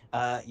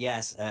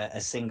 Yes,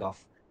 a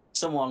sing-off.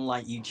 Someone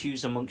like you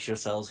choose amongst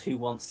yourselves who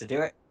wants to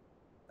do it.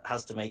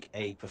 Has to make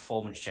a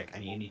performance check,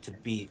 and you need to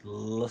beat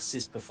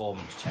Luss's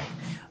performance check.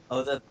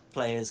 Other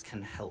players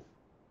can help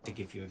to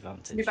give you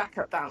advantage. Your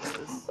backup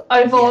dancers.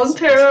 I Yes,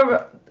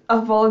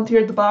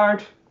 volunteered the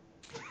bard.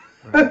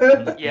 Right,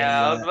 and let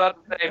Yeah, I was me,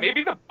 about to say,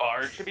 maybe the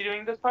bard should be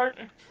doing this part.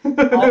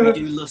 let me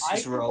do Luss's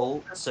I can-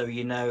 roll so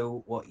you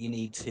know what you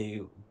need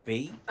to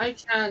be. I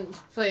can't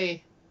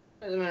play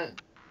at the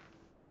minute.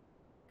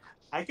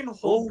 I can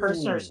hold Ooh.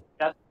 prisoners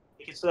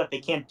so that they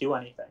can't do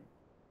anything.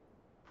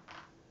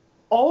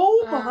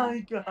 Oh my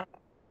god!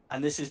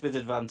 And this is with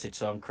advantage,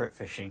 so I'm crit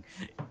fishing.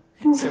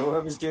 So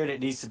whoever's doing it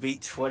needs to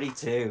beat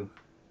 22.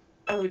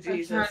 Oh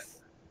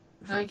Jesus!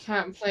 I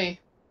can't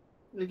play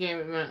the game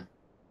at the minute.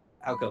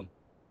 How come?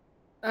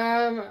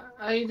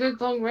 I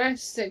did long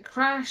rest, it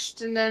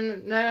crashed, and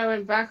then now I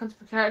went back onto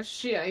the character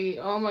sheet.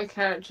 All my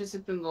characters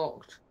have been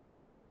locked.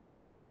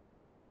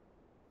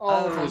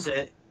 All of them. Was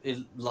it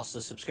lost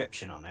the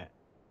subscription on it?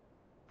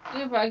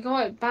 Yeah, but I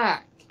got it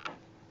back.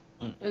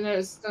 Mm. And now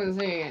it's done the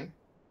thing again.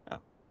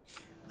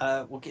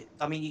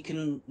 I mean, you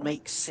can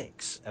make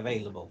 6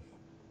 available.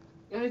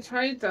 I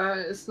tried that,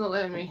 it's not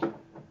letting me.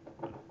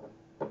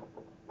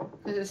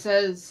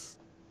 Because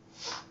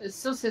it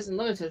still says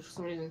unlimited for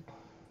some reason.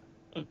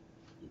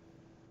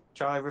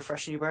 Try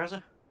refreshing your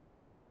browser.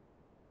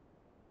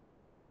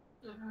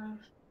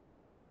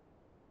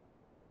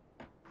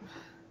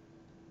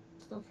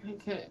 Still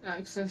can't get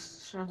access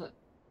to Charlotte.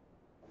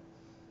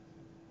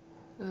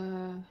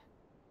 That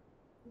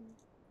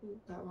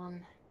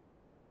one.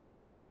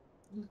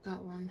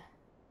 That one.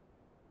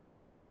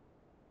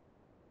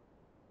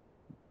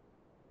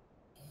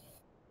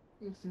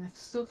 I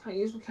still can't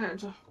use my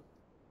character.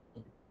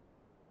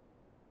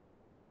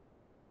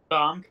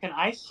 Can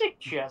I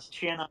suggest,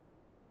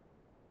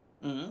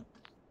 Mm-hmm.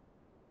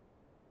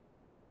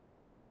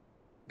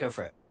 Go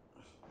for it.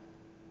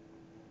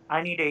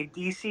 I need a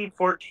DC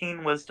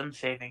 14 Wisdom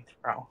saving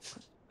throw.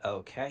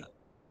 Okay.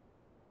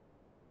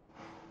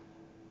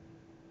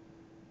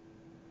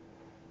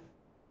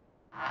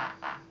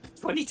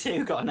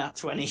 $22 got a nat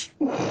 20.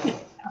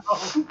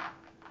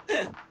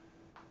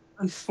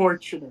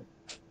 Unfortunate.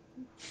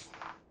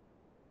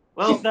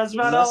 Well, that's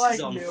about all I Les is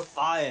can on do.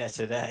 fire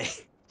today.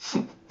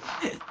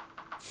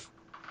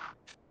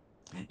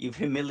 You've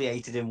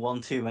humiliated him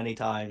one too many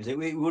times. It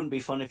wouldn't be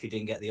fun if you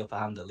didn't get the upper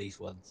hand at least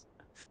once.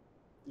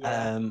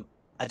 Yeah.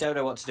 I don't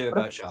know what to do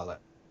about Charlotte.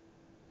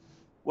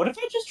 What if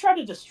I just try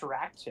to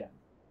distract him?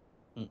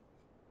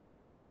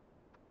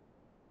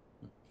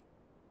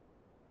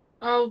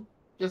 I'll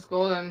just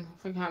go then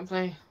if I can't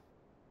play.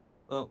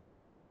 Well,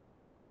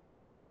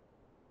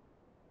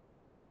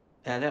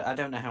 I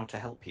don't know how to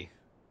help you.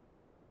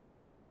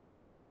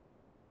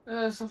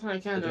 Something I I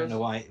can do. don't know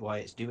why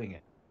it's doing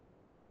it.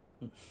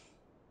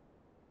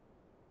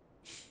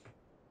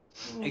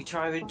 Are you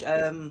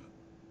trying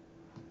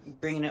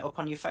bringing it up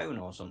on your phone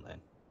or something?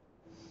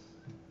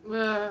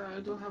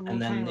 I don't have more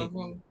And then time on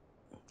phone.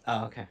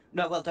 Oh, okay.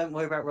 No, well, don't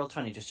worry about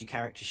Roll20, just your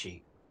character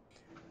sheet.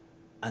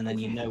 And then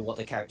you Okay. know what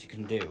the character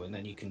can do, and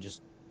then you can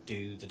just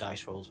do the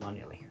dice rolls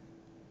manually.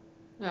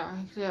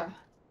 Yeah.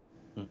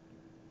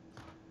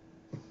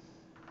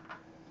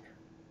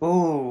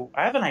 Ooh,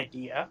 I have an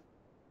idea.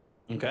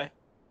 Okay.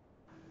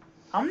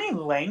 How many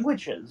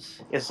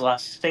languages is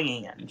Les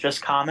singing in?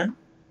 Just common?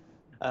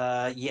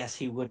 Yes,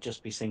 he would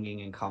just be singing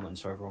in common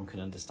so everyone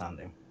can understand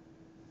him.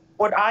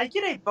 Would I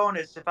get a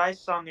bonus if I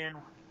sung in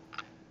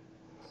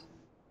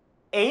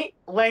 8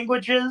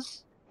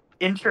 languages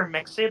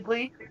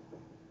intermixedly?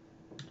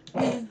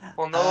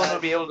 Well, no one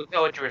would be able to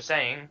tell what you were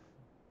saying.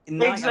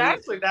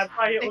 Exactly, that's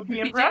why it would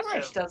be impressive.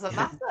 Gibberish, doesn't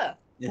matter.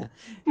 Yeah.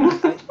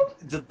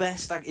 The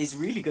best, it's a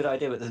really good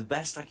idea, but the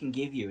best I can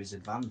give you is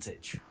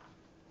advantage.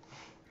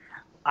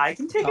 I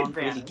can take Can't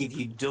advantage. really give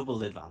you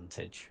double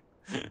advantage.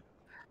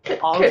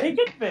 I'll take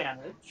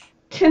advantage.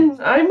 Can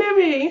I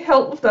maybe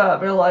help with that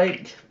by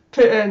like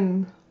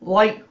putting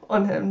light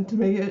on him to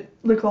make it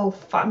look all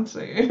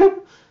fancy?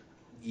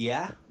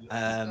 Yeah.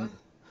 I'm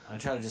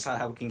trying to decide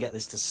how we can get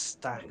this to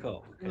stack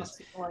up. Because,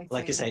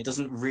 like I say, it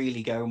doesn't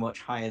really go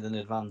much higher than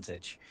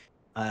advantage.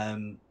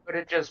 Would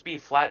it just be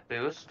flat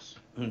boosts?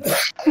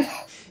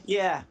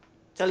 Yeah.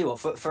 Tell you what,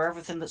 for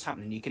everything that's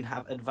happening, you can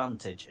have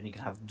advantage and you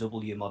can have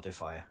double your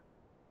modifier.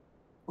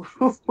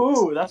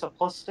 Ooh, that's a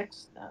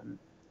 +6 then.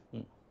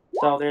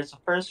 So there's the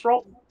first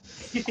roll.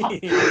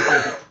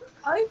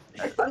 I'm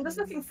just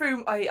looking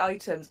through my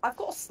items. I've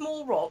got a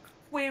small rock,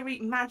 query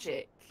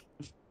magic.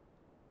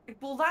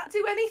 Will that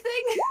do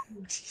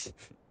anything?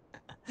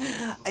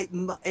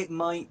 It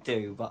might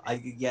do, but I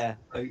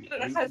don't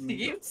know how to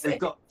use we've it.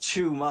 got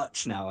too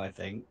much now, I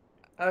think.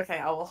 Okay,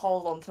 I will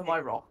hold on to my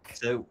rock.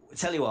 So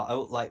tell you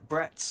what,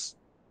 Brett's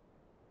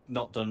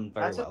not done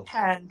very That's well. a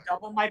 10.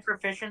 Double my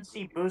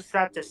proficiency, boost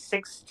that to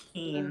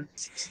 16.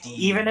 16.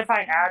 Even if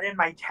I add in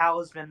my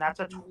talisman,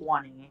 that's a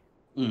 20.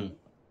 Mm.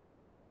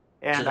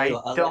 And So I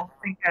what, don't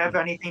think I have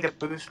anything to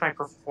boost my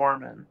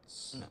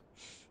performance. No.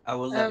 I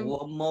will let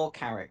one more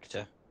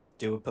character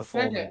do a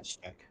performance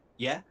check.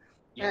 Yeah?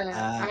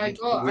 I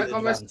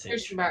got my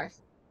situation back.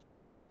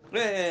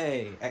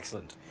 Yay!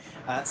 Excellent.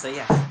 So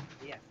yeah,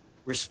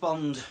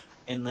 respond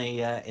in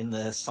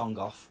the song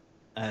off.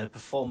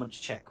 Performance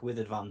check with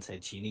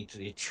advantage.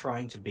 You're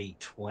trying to beat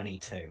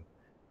 22.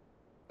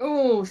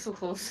 Oh, so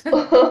close.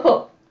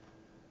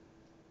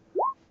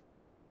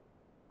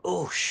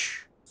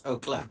 Oosh! So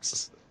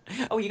close.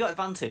 Oh, you got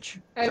advantage.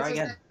 Try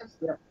again.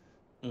 Yeah.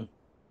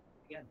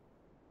 Again.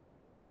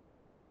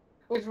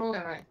 What's wrong?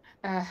 Right.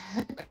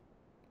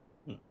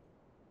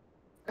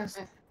 That's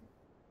it.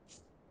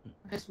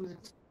 That's with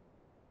it.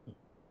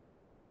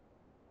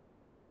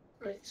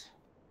 Right.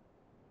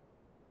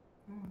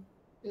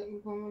 Let me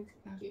go and look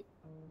at it.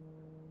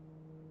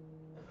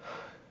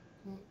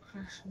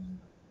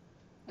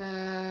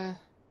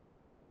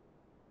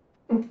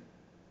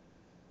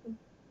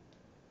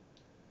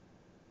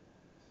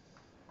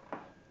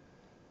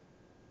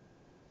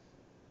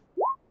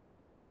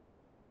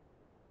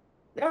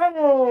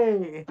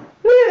 Yay!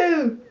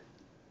 Woo!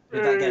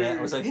 Did that get it?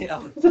 I was like,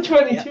 oh. It's a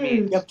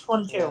 22. Yep,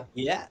 22.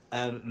 Yeah,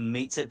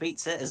 meets it,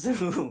 beats it as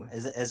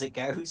it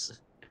goes.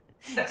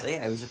 So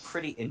yeah, it was a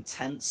pretty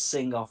intense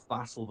sing-off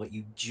battle, but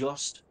you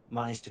just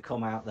managed to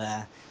come out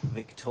there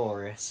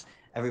victorious.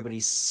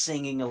 Everybody's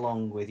singing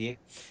along with you,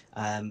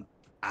 and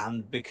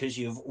because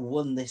you've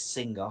won this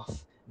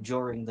sing-off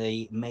during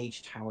the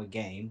Mage Tower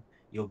game,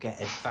 you'll get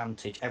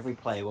advantage. Every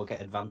player will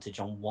get advantage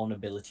on one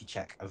ability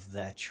check of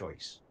their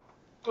choice.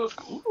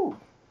 Ooh.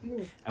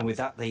 And with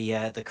that,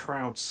 the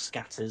crowd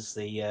scatters.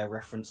 The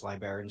reference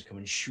librarians come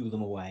and shoo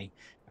them away,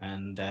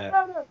 and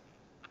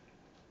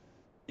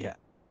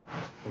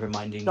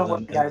reminding Don't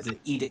them worry, of guys. the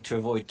edict to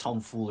avoid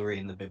tomfoolery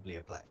in the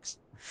biblioplex.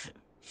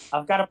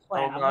 I've got a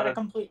plan. Oh, I'm got gonna it.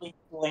 completely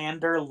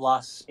slander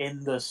Lus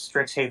in the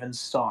Strixhaven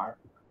Star.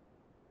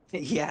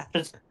 Yeah.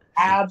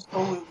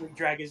 Absolutely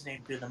drag his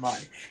name through the mud.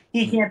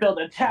 He can't build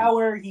a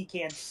tower. He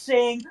can't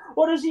sing.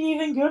 What is he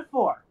even good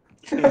for?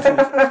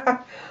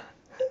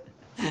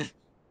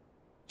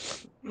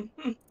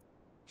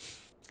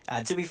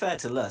 To be fair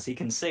to Lus, he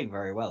can sing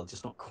very well,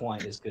 just not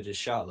quite as good as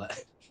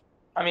Charlotte.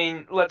 I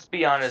mean, let's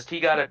be honest. He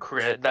got a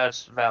crit.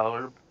 That's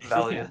valiant.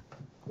 Yeah.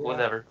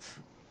 Whatever.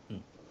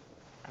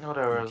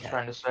 Whatever I was Okay.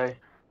 trying to say.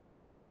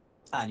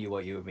 I knew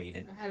what you were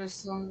meaning. I had a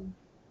song.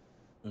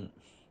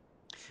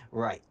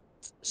 Right.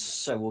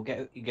 So we'll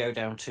go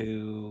down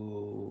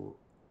to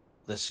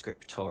the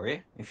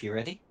scriptoria, if you're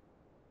ready.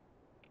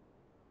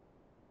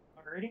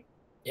 Already?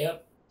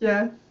 Yep.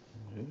 Yeah.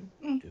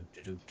 Can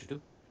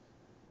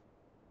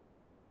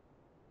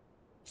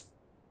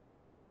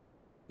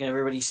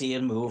everybody see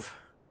and move?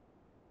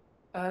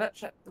 Let's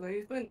check the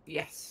movement.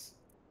 Yes.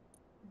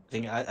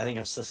 I think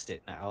I've sussed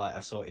it now. Like,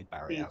 I've sorted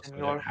Barry out, so I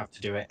don't have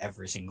to do it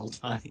every single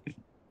time.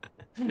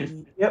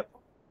 Yep.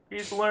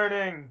 He's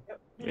learning.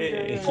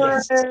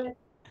 Yes.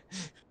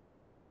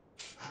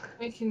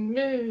 We can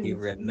move. You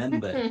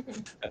remembered.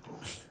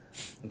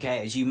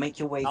 Okay, as you make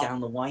your way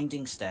down the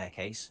winding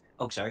staircase.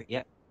 Oh, sorry.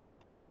 Yep.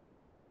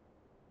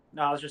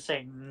 No, I was just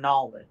saying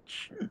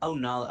knowledge. Oh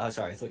no! Oh,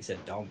 sorry. I thought you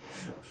said Dom.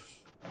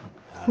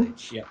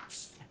 Knowledge. Yep.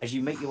 As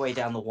you make your way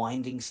down the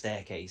winding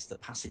staircase, the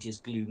passage's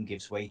gloom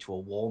gives way to a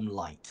warm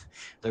light.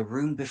 The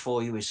room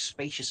before you is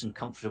spacious and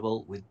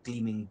comfortable, with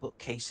gleaming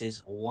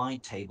bookcases,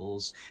 wide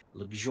tables,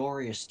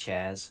 luxurious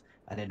chairs,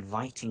 an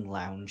inviting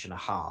lounge, and a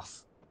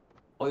hearth.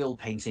 Oil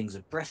paintings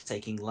of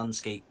breathtaking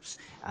landscapes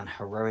and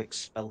heroic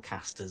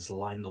spellcasters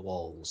line the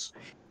walls,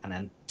 and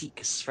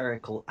antique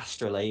spherical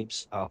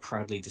astrolabes are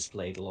proudly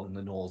displayed along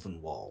the northern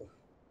wall.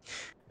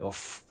 You're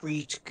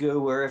free to go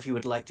wherever you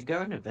would like to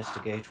go and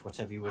investigate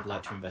whatever you would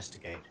like to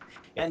investigate.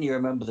 And you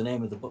remember the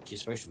name of the book you're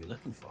supposed to be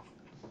looking for.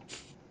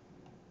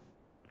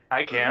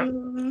 I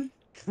can't.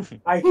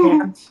 I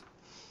can't.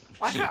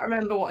 I can't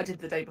remember what I did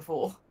the day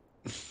before.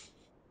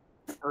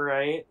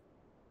 Right?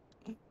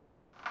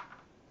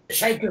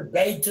 It's like your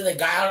guide to the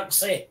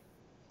galaxy.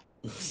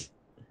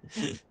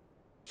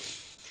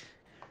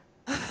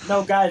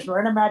 No, guys,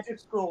 we're in a magic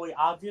school. We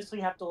obviously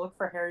have to look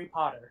for Harry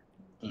Potter.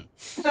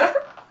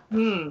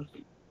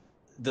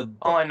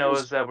 All I know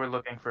is that we're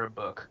looking for a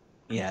book.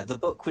 Yeah, the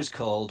book was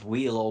called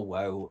Wheel or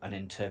Woe, an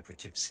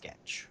Interpretive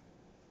Sketch.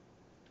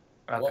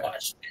 Okay. What a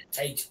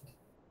tight.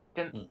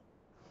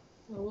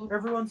 Well,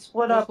 Everyone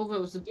split I up. hope it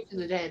was the Book of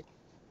the Dead.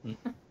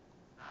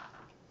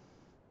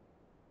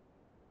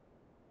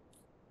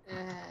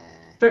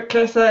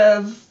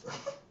 Bookcases.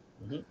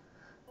 Mhm.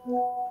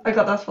 I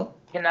got this one.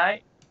 Can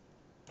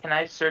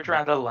I search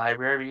around the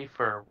library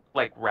for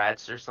like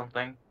rats or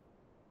something?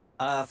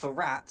 For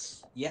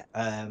rats, yeah.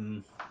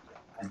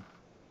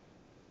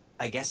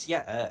 I guess,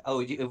 yeah.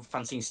 You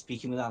fancy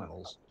speaking with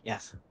animals?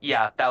 Yes.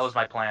 Yeah, that was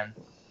my plan.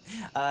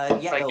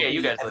 There'll be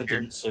you guys live here.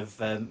 evidence of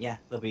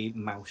there'll be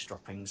mouse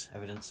droppings,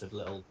 evidence of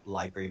little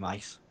library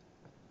mice,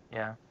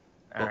 Yeah.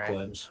 All right.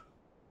 bookworms.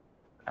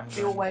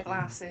 They all wear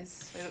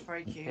glasses. They look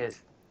very cute.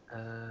 Hit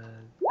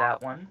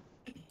that one.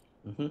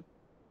 Mhm.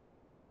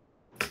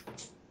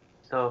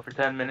 So for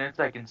 10 minutes,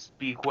 I can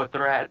speak with the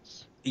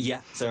rats.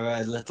 Yeah. So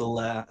a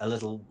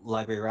little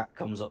library rat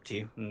comes up to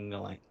you and they're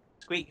like,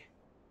 "Squeak,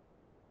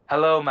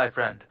 Hello, my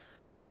friend.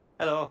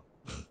 hello."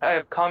 I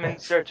have come in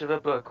search of a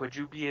book. Would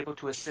you be able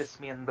to assist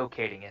me in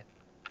locating it?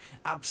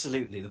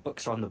 Absolutely. The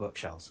books are on the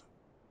bookshelves.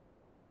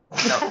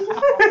 No,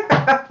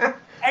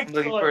 I'm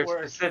looking for Excellent a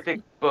work.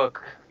 specific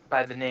book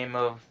by the name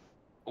of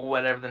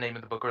whatever the name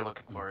of the book we're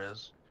looking for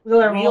is.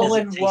 Wheel Does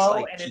it and taste woe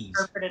like and keys?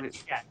 interpretive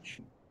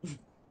sketch.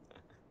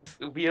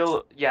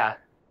 Wheel, yeah.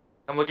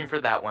 I'm looking for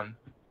that one.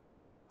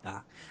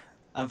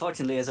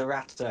 Unfortunately, as a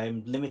rat,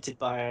 I'm limited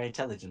by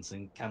intelligence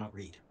and cannot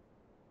read.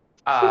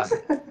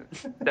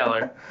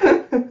 Stellar.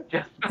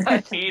 Just what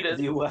I needed.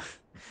 You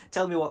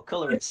tell me what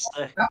colour it's.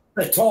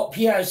 The top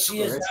here, I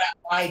see is that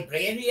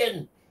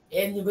librarian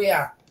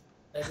anywhere.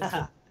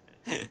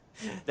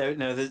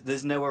 No,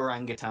 there's no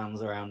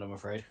orangutans around, I'm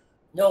afraid.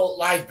 No,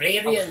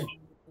 librarian.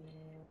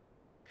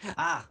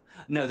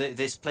 No,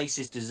 this place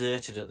is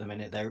deserted at the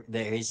minute. There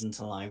isn't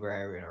a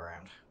librarian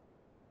around.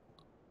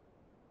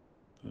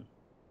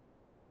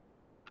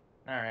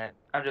 Alright,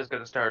 I'm just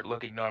gonna start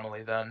looking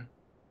normally then.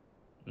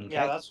 Okay.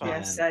 Yeah, that's fine.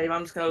 Yeah, same.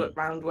 I'm just gonna look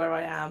round where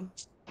I am.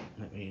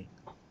 Let me.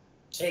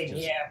 Same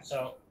here,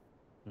 so.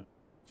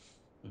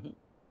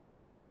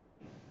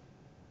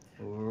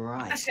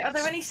 Right. Actually, are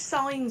there any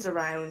signs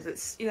around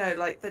that's,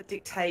 like that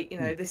dictate,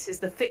 this is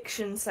the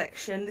fiction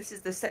section, this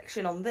is the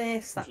section on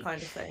this, that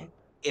kind of thing?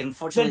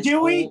 Unfortunately, The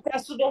Dewey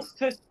Decimal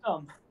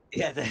System.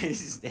 Yeah, there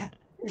is. Yeah.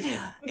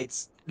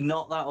 It's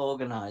not that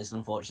organised,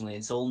 unfortunately.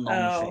 It's all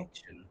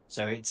non-fiction.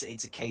 So it's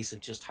a case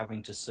of just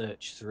having to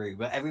search through.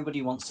 But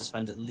everybody wants to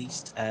spend at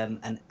least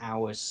an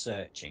hour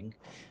searching.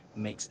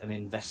 Makes an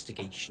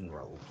investigation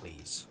roll,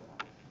 please.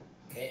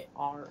 Okay.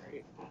 All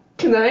right.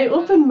 Can I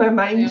open my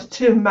mind Yeah.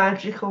 to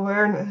magic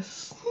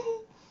awareness?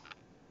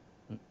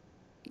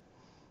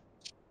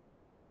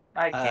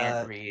 I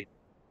can't Uh, read.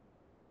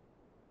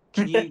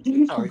 Can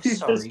you? Sorry.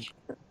 Just-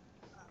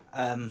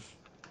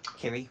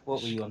 Kiri,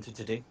 what were you wanting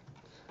to do?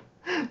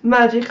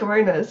 Magic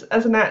awareness.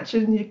 As an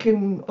action, you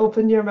can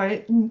open your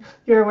mind,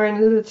 your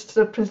awareness to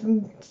the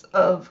presence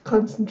of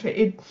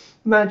concentrated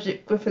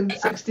magic within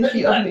 60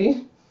 feet of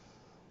me.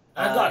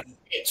 I got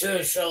it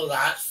too, so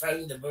that's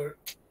found the book.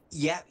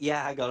 Yeah,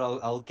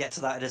 I'll get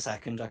to that in a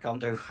second. I can't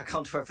do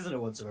everything at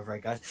once, I'm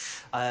afraid, guys.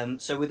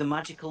 So with the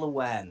magical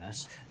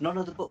awareness, none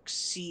of the books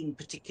seem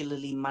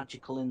particularly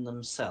magical in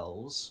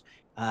themselves,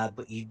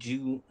 but you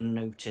do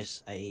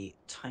notice a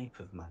type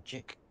of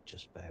magic.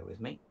 Just bear with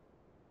me.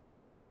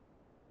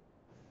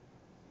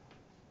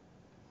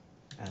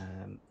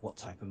 What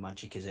type of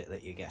magic is it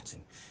that you're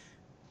getting?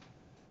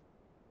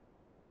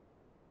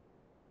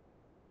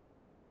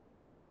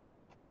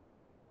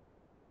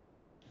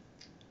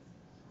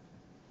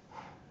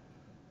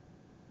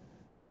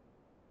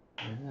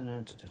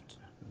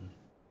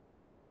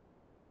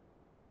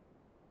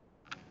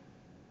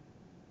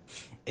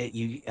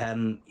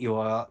 You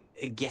are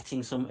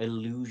getting some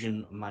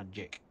illusion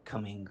magic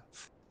coming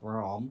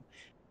from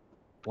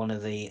one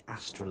of the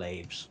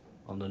astrolabes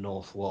on the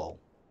north wall.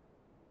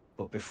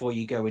 But before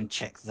you go and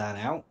check that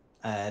out,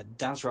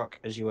 Dazrock,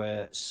 as you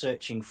were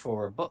searching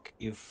for a book,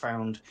 you've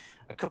found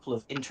a couple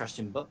of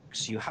interesting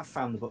books. You have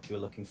found the book you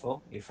were looking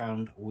for. You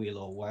found Wheel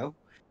or Woe.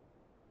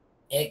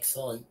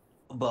 Excellent.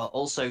 But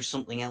also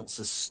something else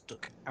has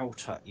stuck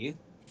out at you,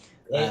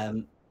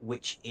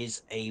 which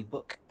is a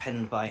book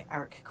penned by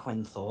Eric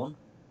Quenthorne,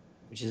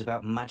 which is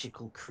about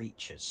magical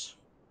creatures.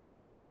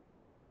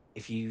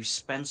 If you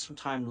spend some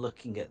time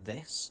looking at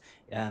this,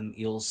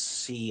 you'll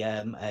see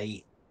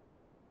a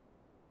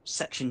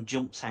section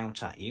jumps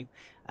out at you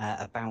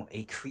about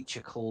a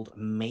creature called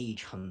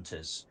mage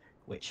hunters,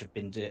 which have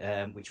been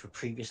which were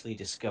previously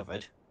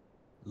discovered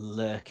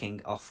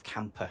lurking off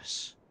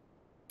campus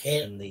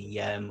in the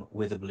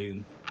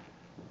Witherbloom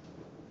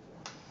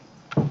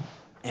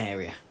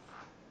area.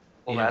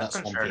 Well, You know, that's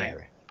that swampy concerning.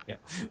 area. Yeah.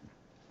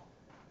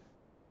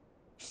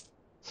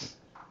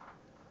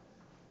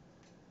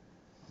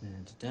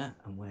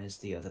 And where's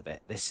the other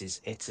bit? This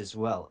is it as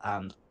well.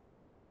 And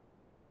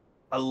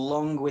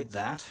along with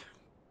that,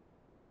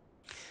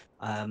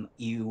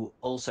 you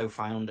also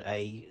found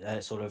a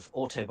sort of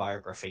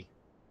autobiography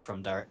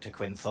from director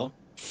Quinthorne.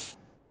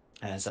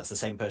 So that's the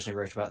same person who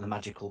wrote about the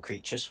magical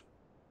creatures.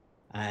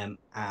 And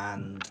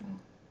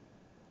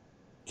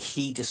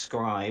he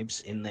describes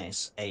in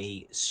this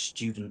a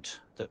student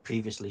that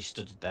previously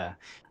studied there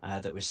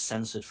that was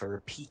censored for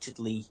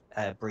repeatedly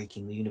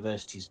breaking the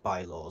university's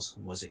bylaws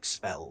and was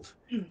expelled.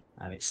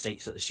 It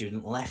states that the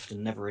student left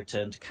and never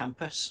returned to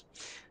campus,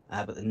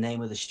 but the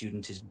name of the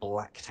student is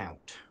blacked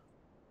out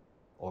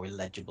or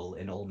illegible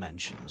in all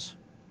mentions.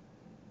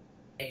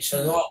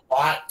 So not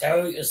blacked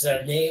out is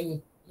their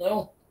name,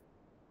 no?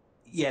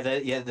 Yeah,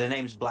 the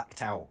name's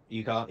blacked out.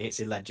 You can't. It's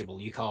illegible.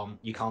 You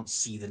can't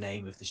see the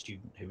name of the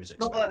student who was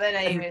expelled. Not that their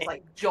name is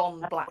like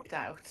John Blacked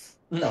Out.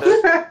 No.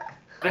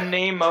 The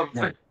name of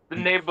No. the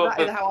name of That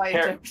is the how I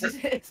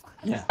interpreted it.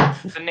 Yeah.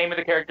 the name of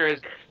the character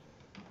is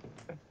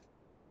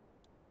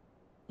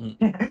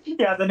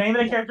Yeah, the name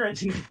of the character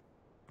is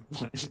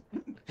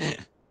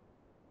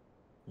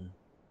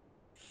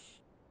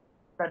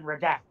been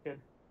redacted.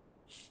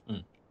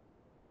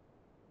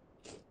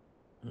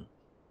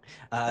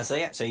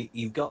 So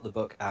you've got the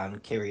book,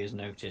 and Kiri has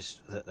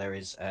noticed that there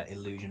is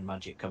illusion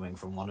magic coming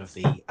from one of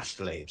the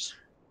astrolabes.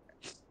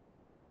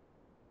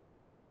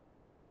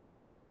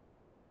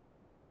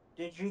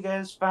 Did you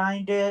guys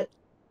find it?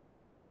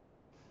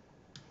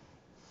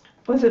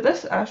 Was it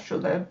this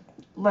astro?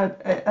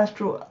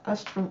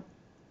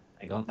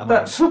 Hang on,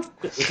 That's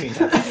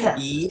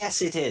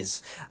yes, it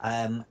is.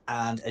 And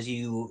as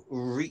you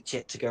reach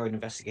it to go and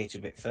investigate a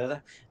bit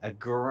further, a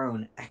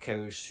groan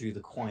echoes through the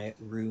quiet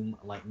room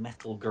like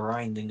metal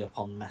grinding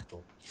upon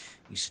metal.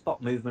 You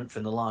spot movement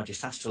from the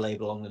largest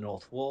astrolabe along the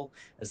north wall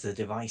as the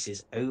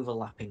device's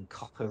overlapping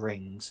copper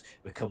rings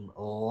become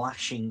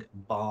lashing,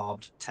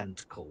 barbed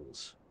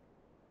tentacles.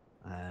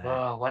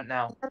 what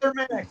now? Another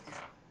mimic.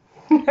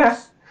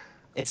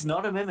 It's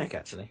not a mimic,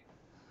 actually.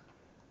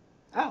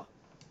 Oh.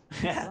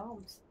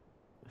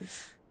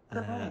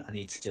 I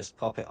need to just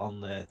pop it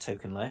on the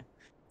token layer.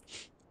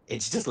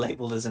 It's just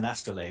labeled as an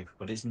astrolabe,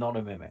 but it's not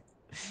a mimic.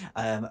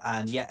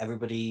 And yeah,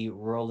 everybody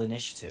roll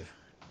initiative.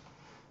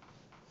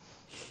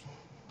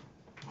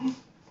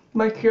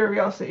 My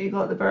curiosity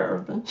got the better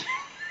of me.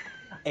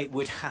 It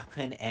would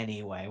happen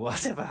anyway,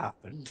 whatever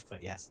happened,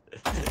 but yes.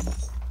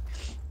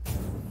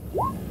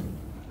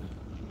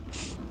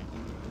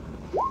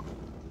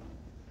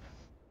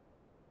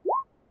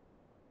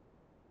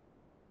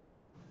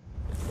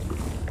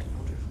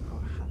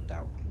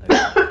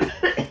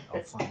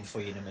 I'll find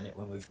for you in a minute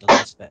when we've done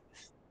this bit.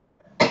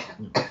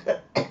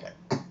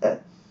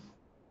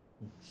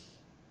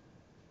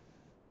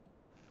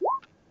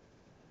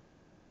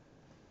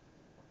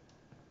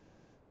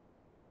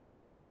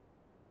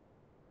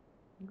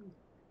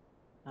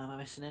 Am I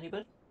missing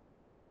anybody?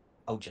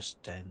 Oh,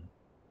 just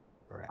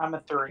Brett, I'm a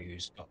 3.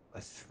 who's got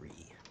a 3.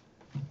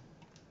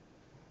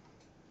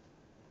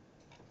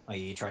 Oh,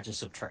 you tried to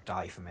subtract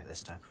I from it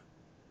this time.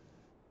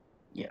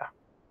 Yeah.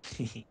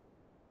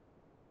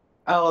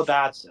 Oh,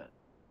 that's it.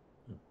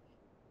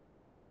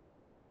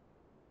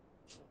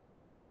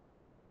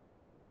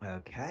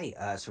 Okay,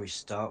 so we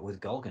start with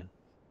Golgan.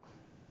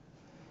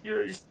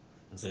 Yay.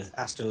 As the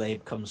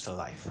astrolabe comes to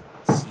life,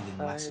 seething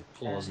 5, massive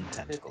claws 10, and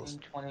tentacles.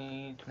 15,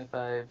 20,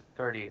 25,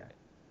 30.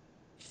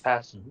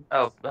 Pass. Mhm.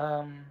 Oh,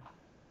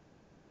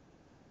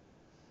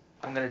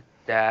 I'm gonna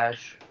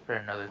dash for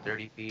another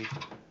 30 feet.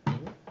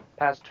 Mhm.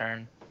 Pass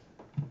turn.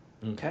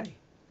 Okay.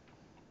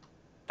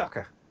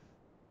 Docker.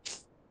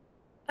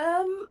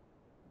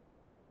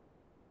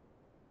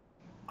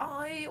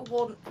 I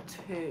want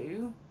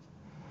to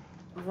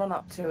run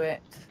up to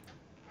it,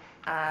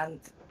 and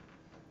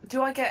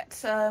do I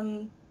get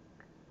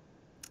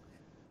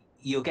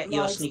You'll get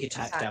your my sneak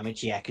attack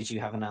damage, yeah, because you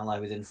have an ally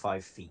within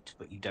 5 feet,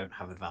 but you don't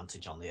have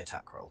advantage on the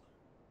attack roll.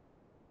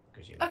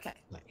 Because you're not Okay,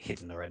 like,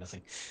 hidden or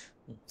anything.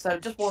 so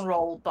just one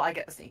roll, but I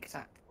get the sneak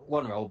attack.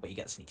 One roll, but you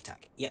get sneak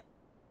attack. Yep.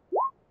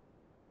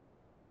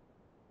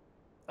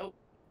 Oh,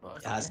 well,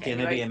 it's not That's gonna hit going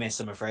to be anyway. a miss,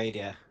 I'm afraid,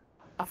 yeah.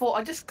 I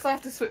thought because I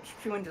have to switch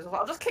between windows.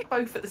 I'll just kick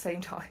both at the same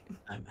time.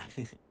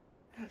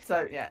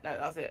 So yeah, no,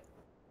 that's it.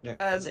 No,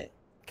 that's it.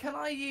 Can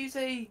I use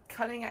a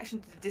cunning action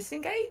to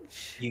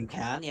disengage? You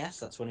can, yes,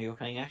 that's one of your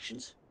cunning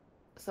actions.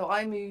 So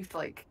I moved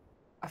like,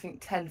 I think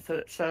 10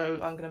 foot, so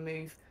I'm going to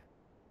move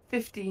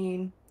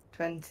 15,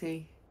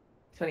 20,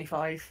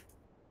 25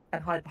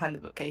 and hide behind the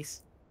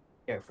bookcase.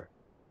 Go for it.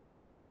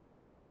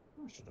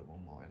 I should have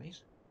one more of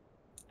these.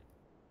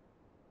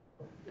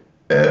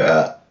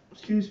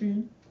 Excuse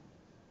me.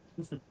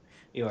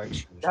 You are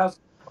excused. That was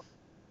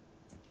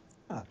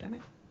Oh, damn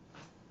it.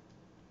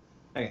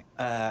 Okay,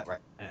 right.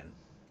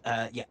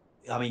 Yeah,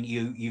 I mean,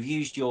 you've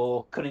used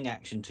your cunning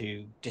action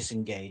to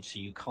disengage, so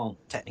you can't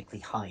technically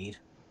hide.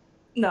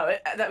 No,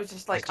 that was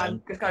just like, It's I'm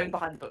done. just going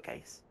behind the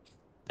bookcase.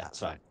 That's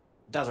fine.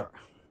 That's all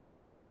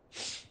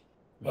right.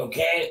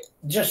 Okay,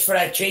 just for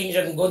a change,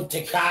 I'm going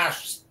to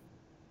cast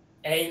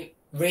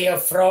Ray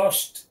of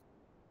Frost.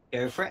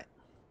 Go for it.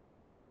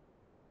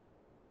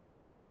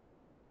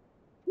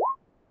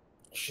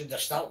 Should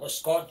have started with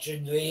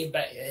Scorching Ray,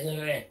 but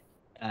anyway.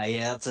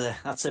 Yeah,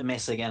 that's a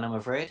miss again, I'm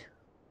afraid.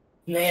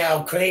 Now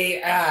I'll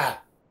create a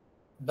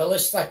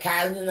ballista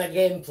cannon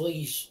again,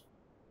 please.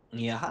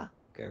 Yeah,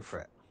 go for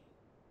it.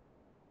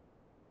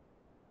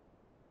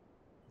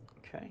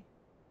 Okay.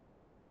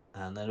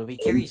 And then it'll be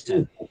Kiri's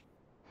turn.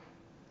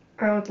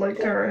 I would like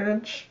a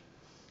edge.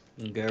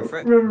 Go for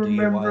it. Do your wild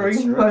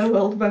Remembering my surge.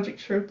 wild magic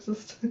shards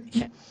this time.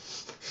 Yeah.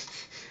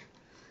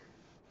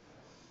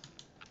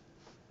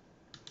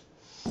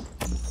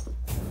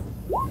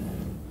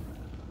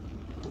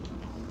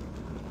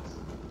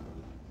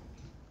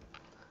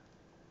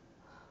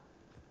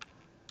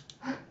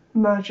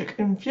 Magic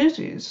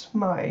infuses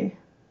my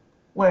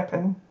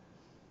weapon.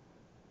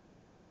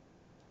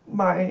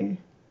 My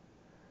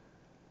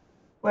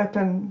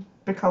weapon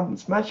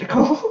becomes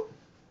magical.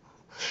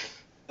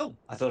 Oh,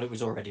 I thought it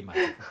was already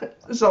magical.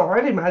 It's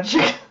already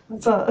magic,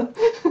 but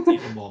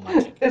Even more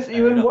magic. it's Fair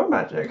even enough. more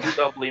magic.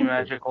 Doubly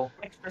magical.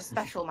 Extra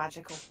special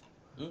magical.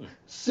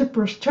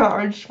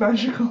 Supercharged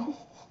magical.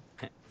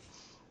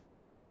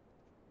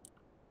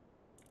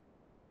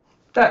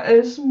 That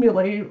is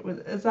melee.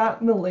 Is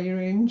that melee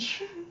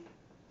range?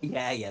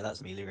 Yeah,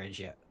 that's melee range,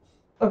 yeah.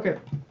 Okay.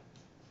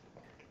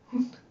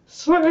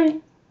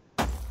 Swing.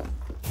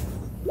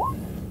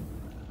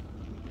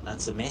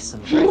 That's a miss,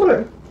 I'm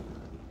afraid.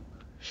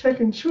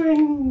 Shake and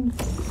swing.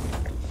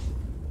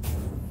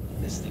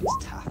 This thing's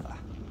tougher.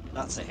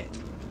 That's a hit.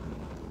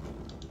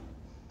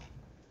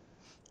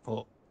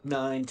 For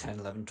 9, 10,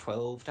 11,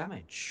 12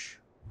 damage.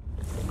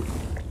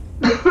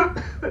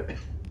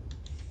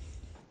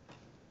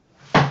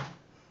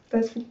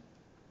 That's me.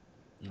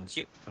 That's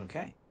you.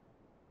 Okay.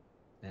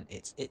 Then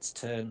it's its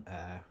turn.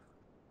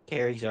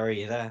 Kiri's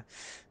already there.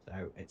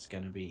 So it's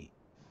going to be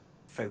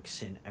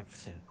focusing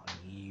everything on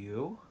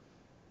you.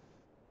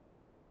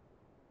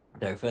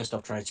 So first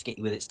off, tries to get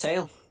you with its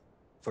tail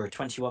for a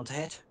 21 to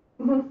hit.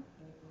 Mm-hmm.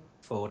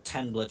 For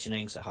 10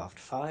 bludgeonings at half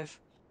to 5.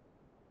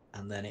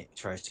 And then it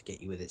tries to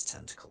get you with its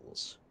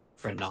tentacles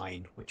for a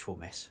 9, which will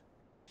miss.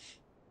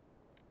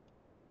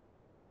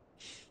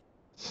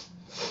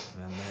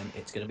 And then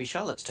it's going to be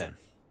Charlotte's turn.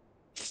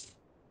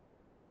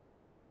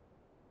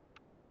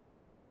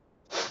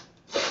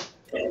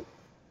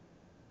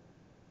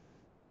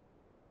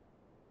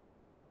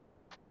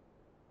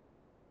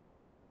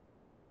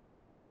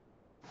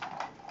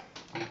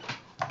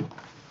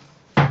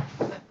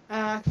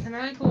 Can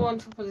I go on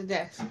top of the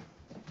desk?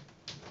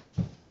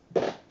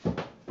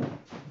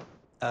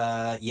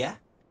 Yeah.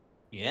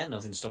 Yeah,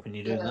 nothing's stopping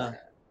you doing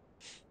that.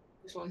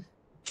 This one.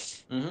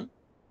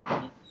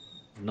 Mm-hmm.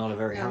 Not a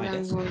very And high I'm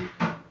desk. going.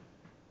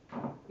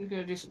 I'm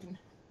gonna do something.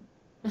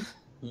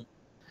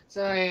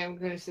 So I am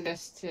going to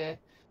suggest to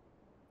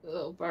the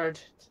little bird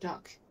to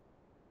duck.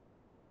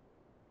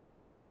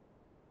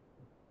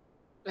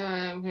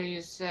 I'm going to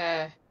use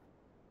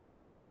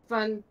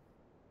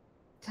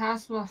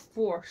Phantasma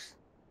Force.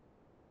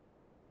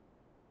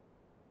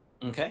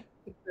 Okay.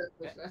 I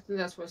think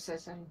that's what it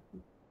says. I'm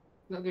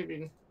not good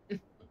reading.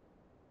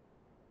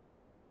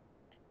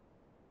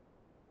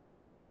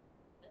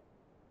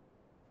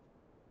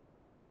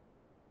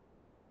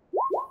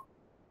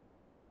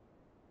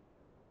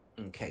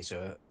 Okay,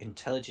 so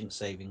intelligence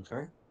saving throw.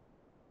 I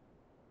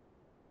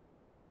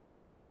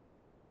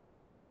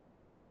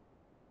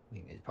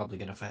think it's probably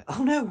going to fail.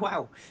 Oh no,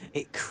 wow!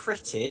 It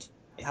critted.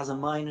 It has a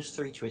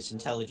 -3 to its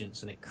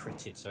intelligence and it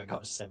critted, so it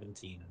got a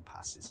 17 and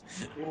passes.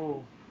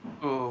 Ooh,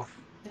 Ooh.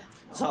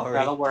 Sorry.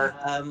 that'll work.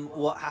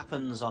 What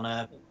happens on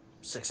a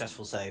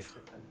successful save?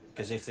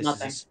 Because if this is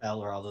Nothing. a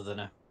spell rather than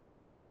a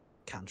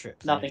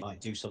cantrip, then it Nothing.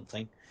 might do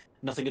something.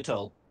 Nothing at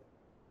all.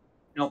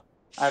 Nope.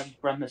 I've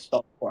run this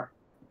spell before.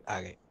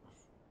 Okay.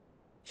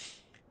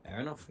 Fair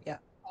enough. Yeah.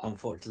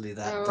 Unfortunately,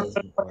 that Oh.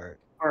 doesn't work.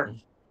 Or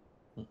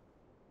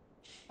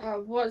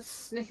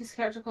What's Nikki's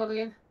character called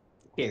again?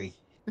 Kiri.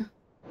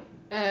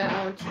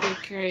 I want to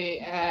give Kiri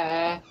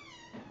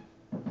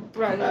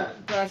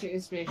Bright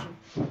Inspiration.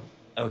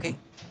 Okay.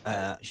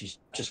 She's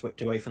just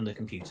whipped away from the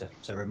computer,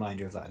 so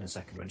reminder of that in a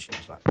second when she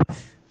comes back.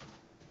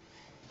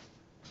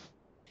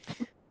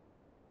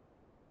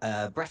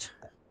 Brett.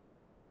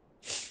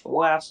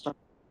 last one.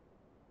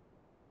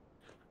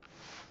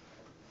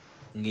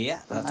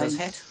 Yeah, that does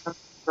hit.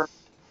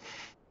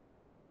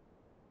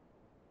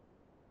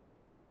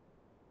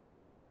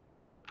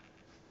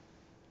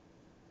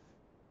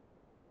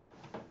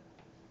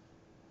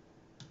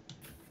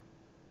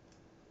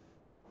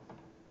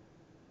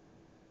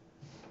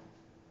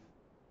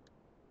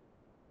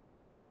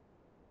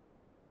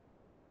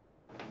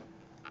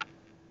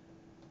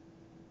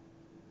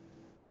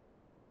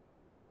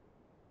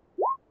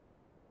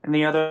 And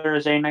the other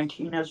is a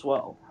 19 as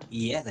well.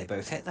 Yeah, they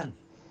both hit then.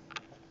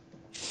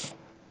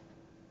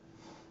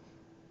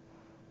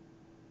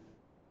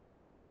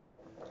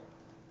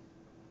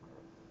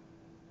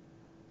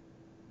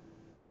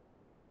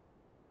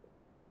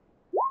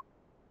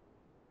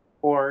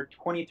 For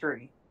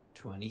 23.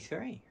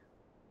 23.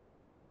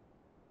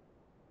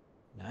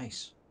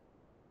 Nice.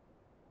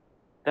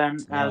 Then,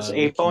 as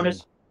a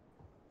bonus,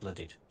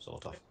 blooded,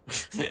 sort of.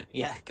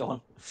 Yeah, go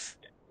on.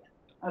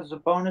 as a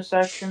bonus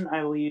action,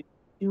 I will use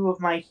 2 of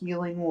my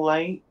healing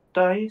light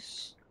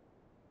dice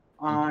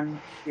on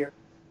here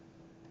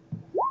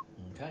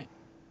Okay.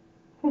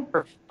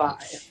 for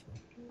 5.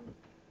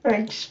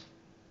 Thanks.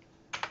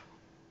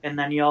 And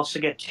then you also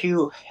get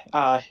 2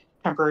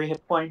 temporary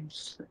hit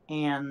points,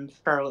 and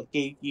Charlotte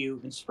gave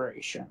you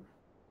inspiration.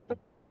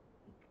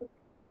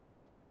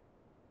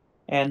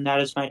 And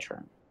that is my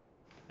turn.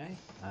 Okay.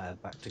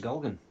 Back to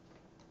Golgan.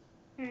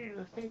 Hey,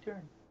 let's take a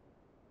turn.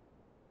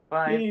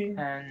 5, Yay.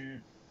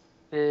 10,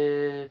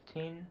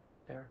 15.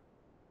 There.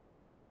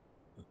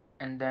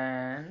 And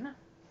then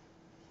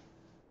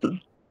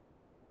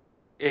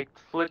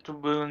inflict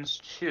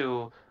wounds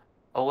to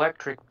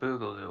Electric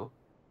Boogaloo.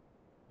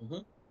 Mm-hmm.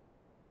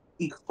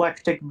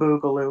 Eclectic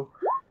Boogaloo.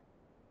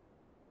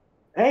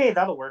 Hey,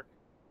 that'll work.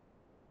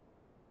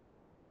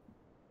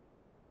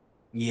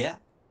 Yeah.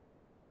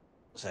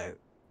 So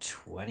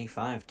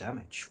 25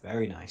 damage.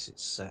 Very nice.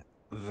 It's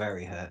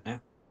very hurt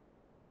now.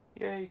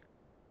 Yay.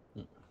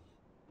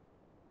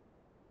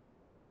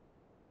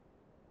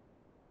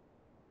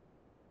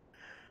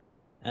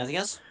 Anything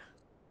else?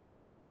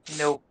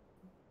 Nope.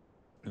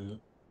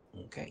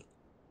 Okay.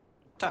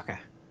 Tucker.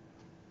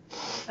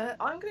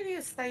 I'm going to do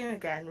the same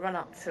again. Run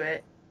up to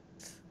it,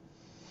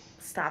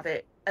 stab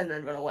it, and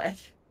then run away.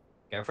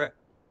 Go for it.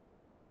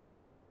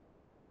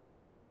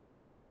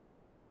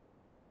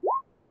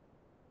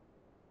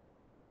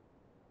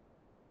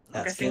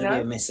 That's going to be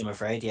a miss, I'm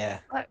afraid, yeah.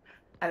 And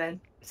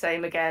then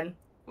same again.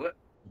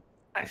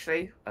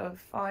 Actually,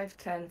 5,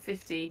 10,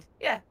 15.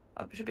 Yeah,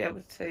 I should be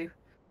able to do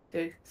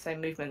the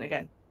same movement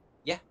again.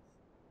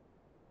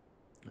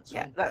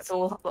 Yeah. That's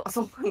all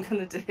I'm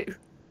going to do.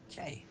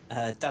 Okay.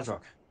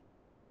 Dadrock.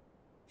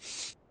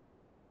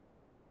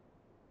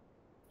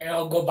 And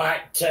I'll go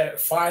back to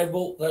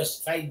Firebolt this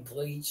time,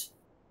 please.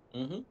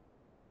 Mm-hmm.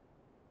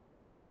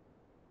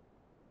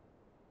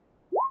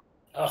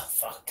 Oh,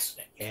 fuck's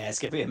sake. Yeah, it's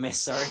going to be a miss,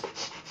 sorry.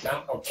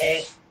 No,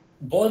 okay.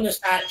 Bonus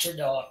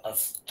action. Oh,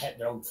 I've hit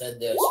the wrong thing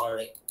there,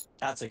 sorry.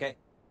 That's okay.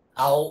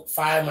 I'll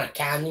fire my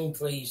cannon,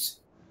 please.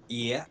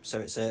 Yeah, so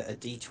it's a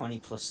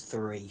d20 plus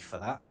 3 for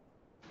that.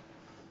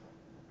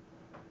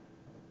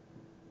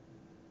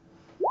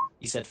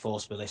 You said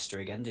Force Ballista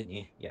again, didn't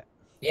you? Yeah.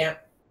 Yeah.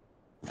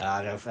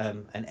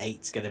 An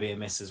 8's going to be a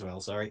miss as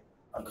well, sorry.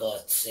 For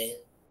God's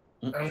sake.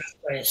 I'm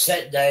just going to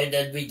sit down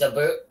and read a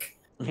book.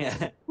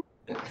 Yeah.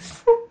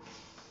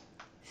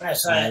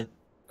 That's it.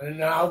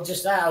 No, I'll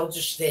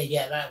just stay.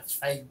 Yeah, that's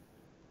fine.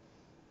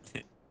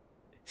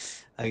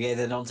 Okay,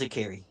 then on to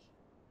Kiri.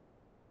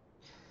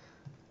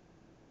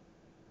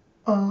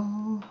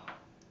 Oh.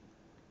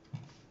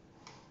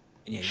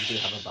 Yeah, you do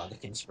have a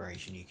bardic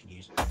inspiration you can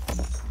use.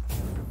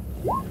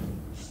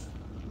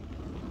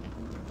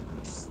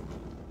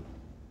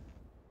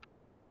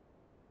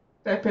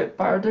 I put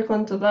Bardic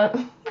onto that.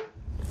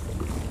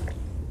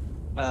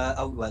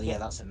 Oh, well, yeah,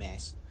 that's a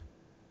miss.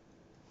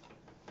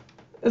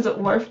 Is it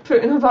worth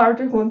putting a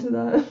Bardic onto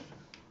that?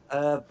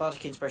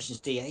 Bardic Inspiration's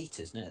D8,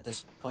 isn't it, at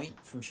this point,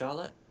 from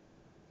Charlotte?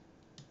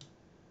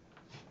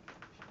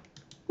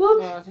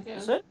 Well, I think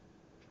Is it?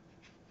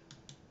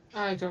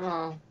 I don't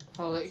know.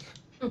 Alcoholic.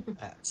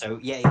 So,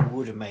 yeah, it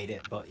would have made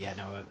it, but yeah,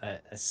 no, a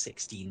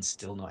 16's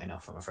still not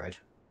enough, I'm afraid.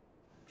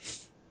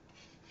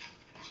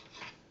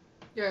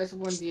 Yeah, it's a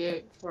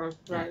 1d8 for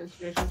right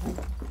inspiration.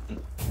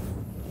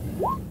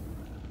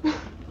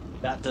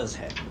 That does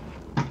hit.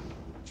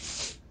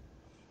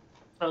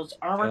 Those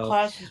armor Oh,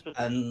 classes with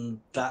And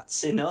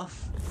that's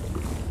enough.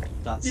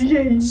 That's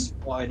Yay.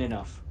 quite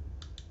enough.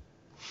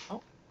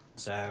 Oh.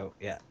 So,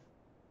 yeah.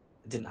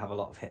 It didn't have a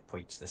lot of hit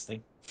points, this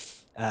thing.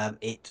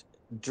 It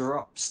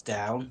drops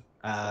down.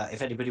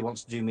 If anybody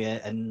wants to do me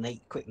a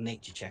quick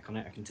nature check on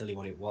it, I can tell you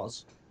what it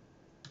was.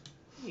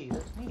 Hey,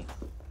 that's me.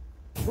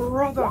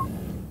 brother.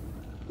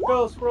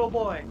 Go, squirrel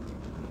boy.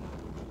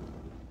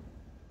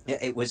 Yeah,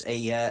 it was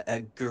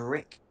a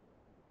Grick.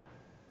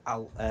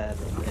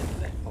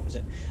 What was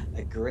it?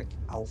 A Grick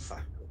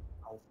Alpha.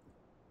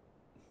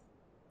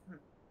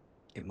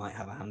 It might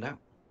have a handout.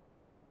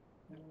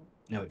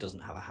 No, it doesn't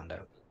have a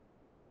handout.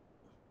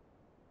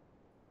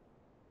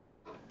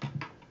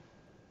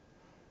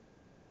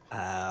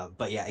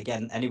 But yeah,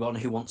 again, anyone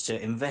who wants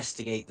to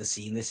investigate the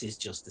scene, this is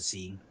just the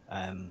scene.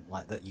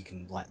 Like that, you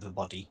can like the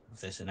body of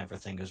this and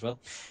everything as well.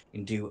 You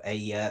can do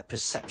a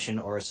perception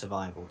or a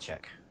survival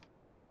check.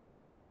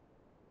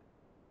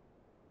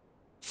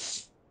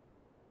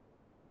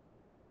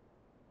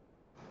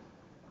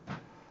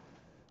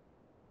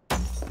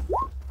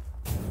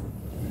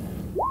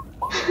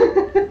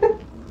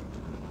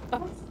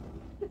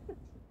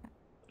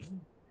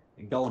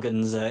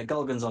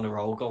 Golgan's on a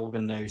roll.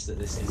 Golgan knows that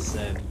this is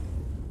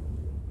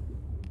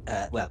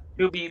well,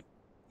 To be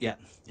yeah.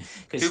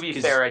 to be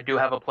fair, I do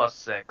have a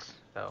 +6.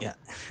 So Yeah.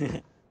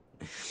 Can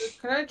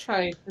I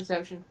try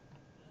perception?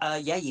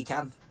 Yeah, you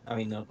can. I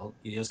mean,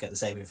 you just get the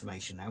same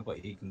information now,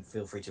 but you can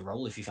feel free to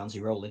roll if you fancy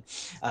rolling.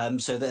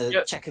 So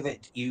the check of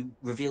it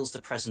reveals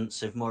the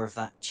presence of more of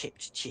that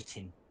chipped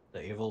chitin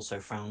that you've also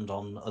found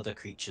on other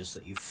creatures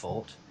that you've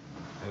fought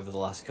over the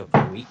last couple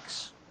of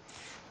weeks.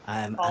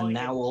 And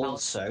now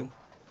also,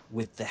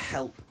 with the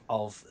help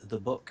of the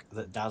book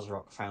that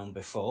Dazrock found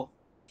before,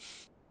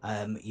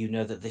 you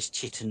know that this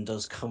chitin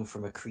does come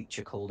from a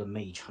creature called a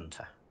mage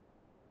hunter.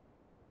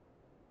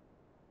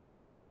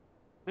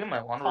 we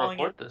might want to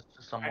report this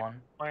to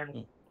someone.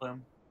 Bloom.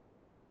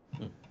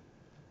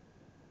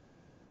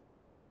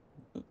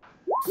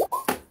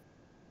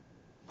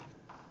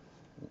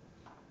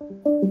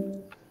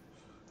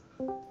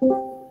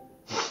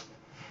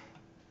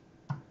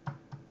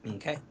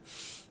 Okay.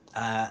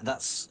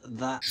 That's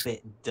that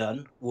bit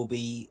done. We'll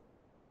be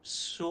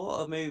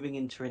sort of moving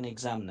into an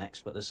exam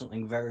next, but there's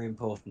something very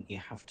important you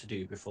have to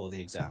do before the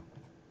exam.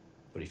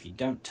 But if you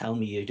don't tell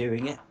me you're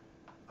doing it,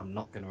 I'm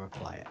not going to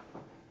apply it.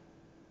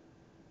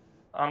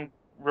 I'm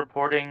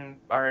reporting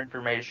our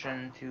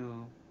information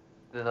to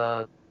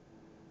the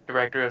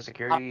director of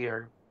security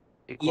or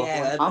equivalent.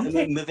 Yeah, I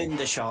mean,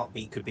 Mavinda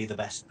Sharpbeat could be the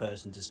best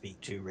person to speak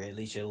to,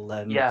 really.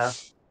 She'll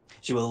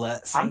she will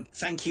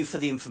thank you for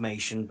the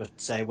information, but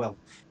say, well,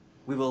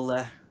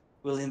 we'll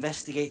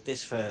investigate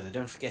this further.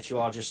 Don't forget you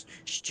are just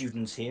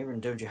students here,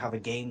 and don't you have a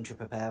game to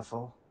prepare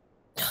for?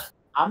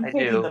 I'm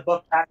taking the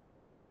book back.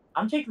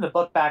 I'm taking the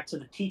book back to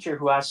the teacher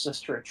who asked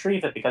us to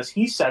retrieve it because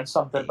he said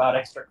something about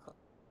extra.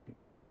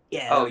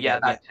 Yeah. Oh yeah,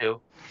 that too.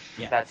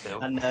 Yeah, that too.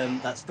 And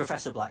that's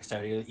Professor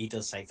Blackstone. He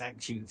does say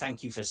thank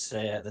you for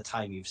the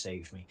time you've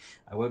saved me.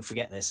 I won't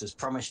forget this. As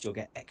promised, you'll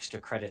get extra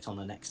credit on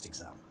the next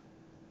exam.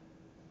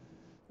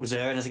 Was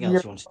there anything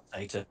else you wanted to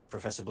say to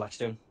Professor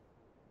Blackstone?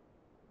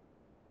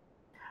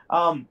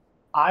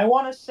 I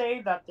want to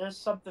say that there's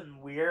something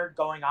weird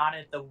going on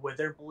at the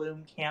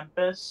Witherbloom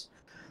campus.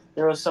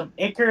 There was some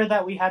ichor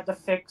that we had to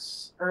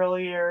fix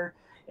earlier,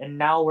 and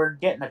now we're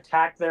getting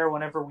attacked there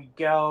whenever we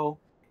go,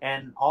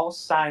 and all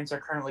signs are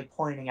currently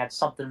pointing at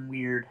something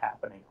weird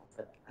happening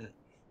over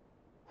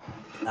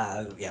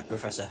there. Yeah,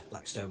 Professor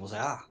Blackstone will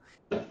say,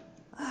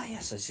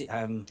 yes, I see.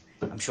 I'm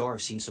sure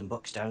I've seen some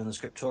books down in the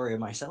scriptorium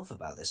myself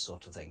about this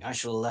sort of thing. I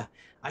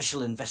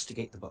shall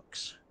investigate the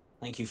books.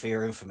 Thank you for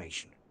your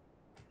information.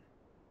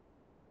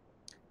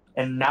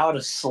 And now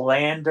to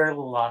slander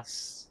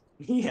Lus.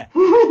 Yeah.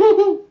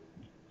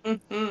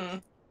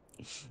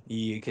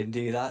 You can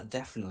do that,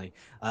 definitely.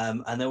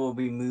 And then we'll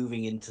be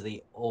moving into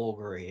the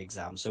augury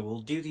exam. So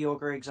we'll do the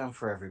augury exam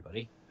for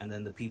everybody, and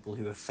then the people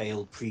who have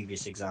failed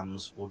previous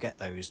exams will get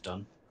those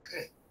done.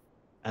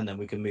 And then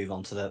we can move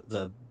on to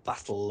the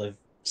Battle of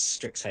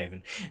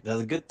Strixhaven. Now,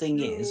 the good thing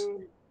is,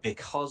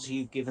 because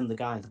you've given the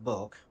guy the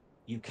book,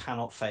 you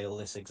cannot fail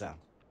this exam.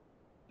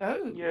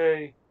 Oh.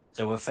 Yay.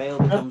 So a fail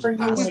becomes a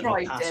pass, and a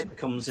Right, pass then,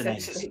 becomes an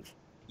ace. essentially.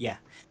 Yeah.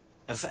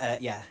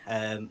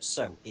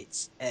 So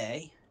it's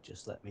A.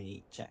 Just let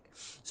me check.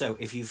 So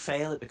if you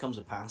fail, it becomes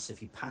a pass.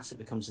 If you pass, it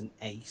becomes an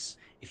ace.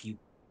 If you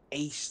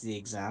ace the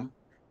exam,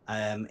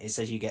 it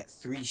says you get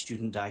 3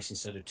 student dice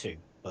instead of 2,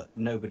 but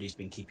nobody's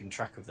been keeping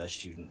track of their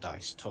student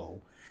dice at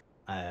all.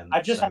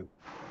 I just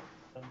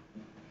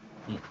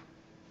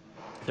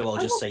so I'll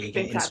just say you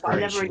get I never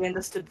really inspiration.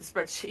 understood the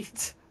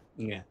spreadsheet.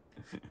 Yeah.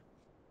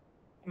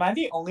 Am I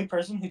the only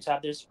person who's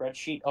had their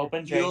spreadsheet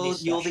open during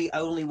these You're sessions? the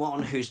only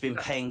one who's been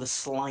paying the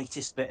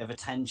slightest bit of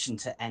attention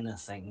to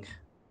anything.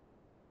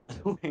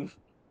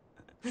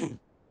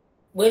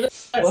 Where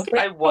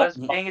I was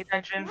paying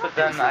attention, but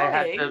then I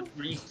had to trying.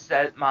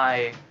 reset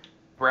my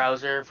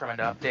browser from an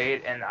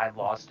update, and I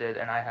lost it,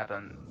 and I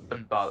haven't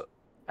been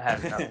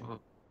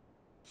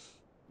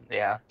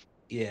yeah.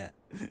 Yeah.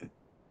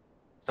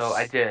 So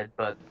I did,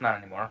 but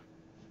not anymore.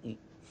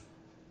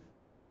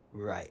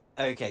 Right.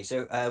 Okay.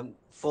 So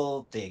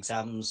for the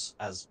exams,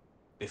 as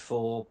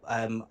before,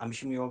 I'm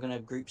assuming you're all going to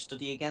group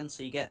study again,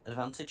 so you get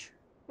advantage.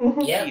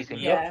 Mhm. Yeah. Easy.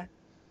 Yeah.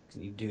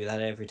 You do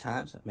that every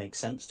time, so it makes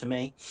sense to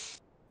me.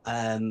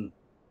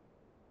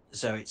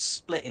 So it's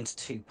split into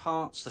 2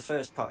 parts. The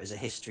first part is a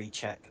history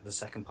check. The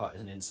second part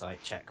is an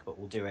insight check, but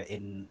we'll do it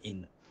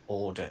in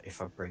order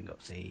if I bring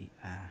up the...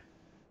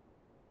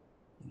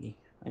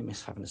 I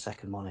miss having a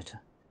second monitor.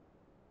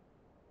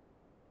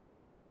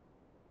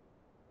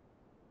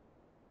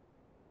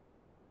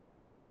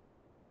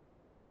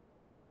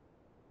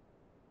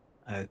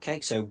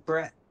 Okay, so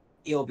Brett,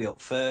 you'll be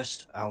up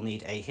first. I'll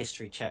need a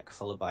history check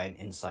followed by an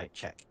insight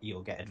check.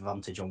 You'll get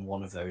advantage on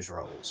one of those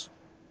rolls.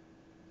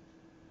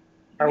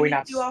 Are we need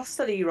not to do our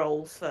study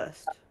rolls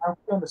first? Are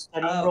we doing the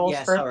studying Oh, rolls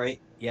yeah, first? sorry.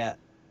 Yeah.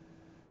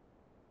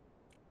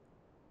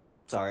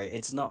 Sorry,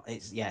 it's not...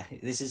 Yeah,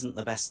 this isn't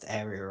the best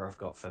area I've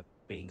got for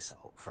being set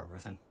up for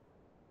everything.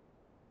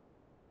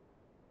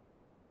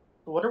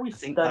 What are we I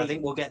think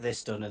studying? we'll get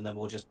this done and then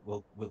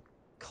we'll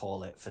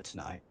call it for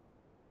tonight.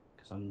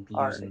 Because I'm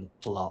All losing the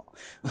plot.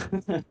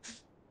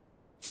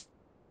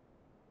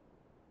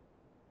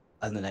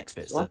 And the next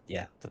bit's What?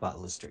 the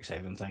Battle of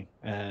Strixhaven thing.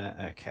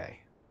 Okay.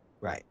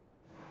 Right.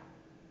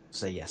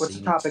 So yes. What's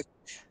the topic?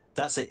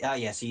 That's it.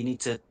 Yeah, so you need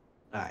to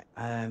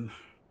alright.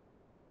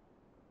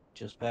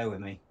 Just bear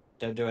with me.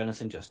 Don't do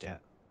anything just yet.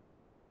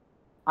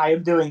 I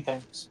am doing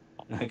things.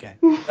 Okay.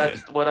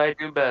 That's what I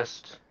do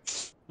best.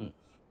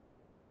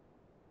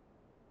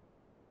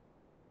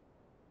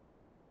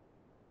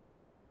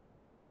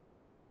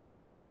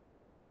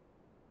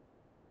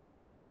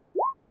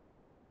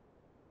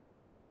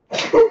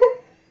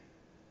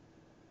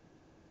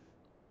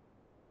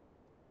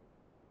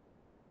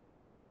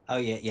 Oh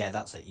yeah,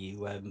 that's it.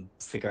 You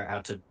figure out how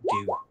to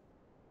do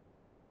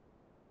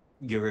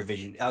your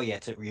revision. Oh yeah,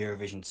 to your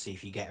revision to see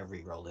if you get a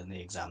reroll in the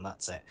exam.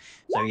 That's it.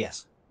 So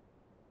yes.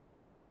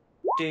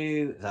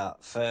 Do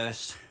that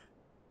first.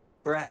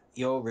 Brett,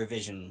 your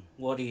revision.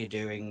 What are you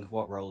doing?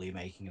 What roll are you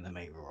making in the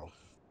make roll?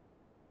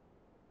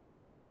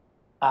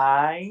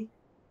 I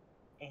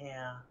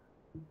am.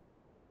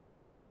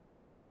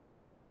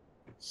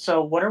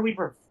 So what are we?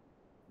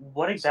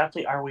 What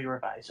exactly are we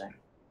revising?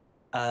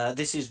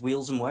 This is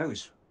Wheels and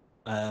Woes.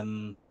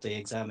 The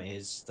exam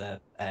is the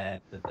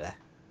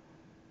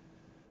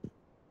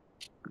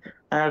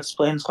That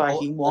explains why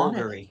he wanted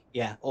it. augury.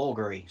 Yeah,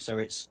 augury. So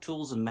it's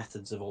tools and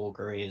methods of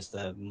augury is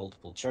the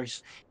multiple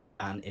choice,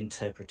 and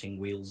interpreting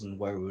Wheels and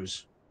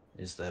Woes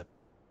is the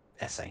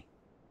essay.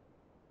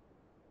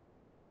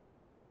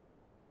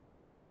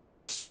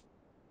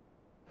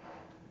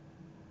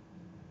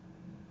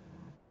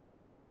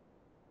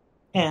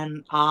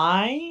 Can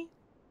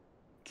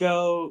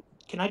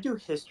I do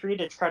history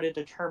to try to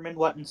determine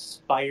what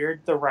inspired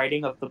the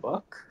writing of the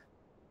book?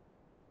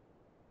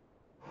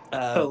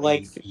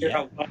 To figure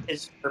out what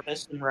his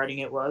purpose in writing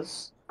it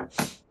was?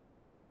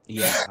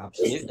 Yeah,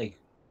 absolutely.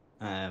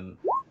 Ooh.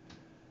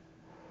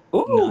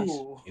 Nice.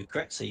 You're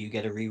correct, so you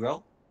get a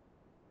reroll.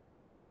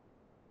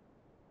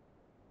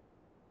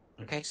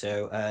 Okay,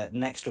 so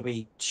next will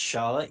be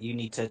Charlotte. You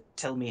need to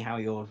tell me how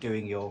you're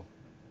doing your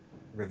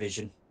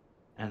revision,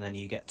 and then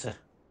you get to...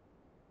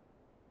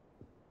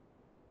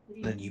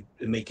 Then you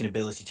make an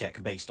ability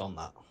check based on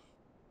that.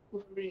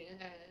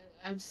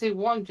 I'm still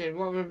wondering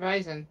what we're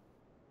revising.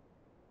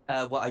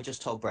 What I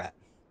just told Brett.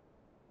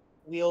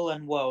 Wheel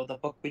and Woe, the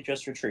book we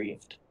just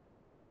retrieved.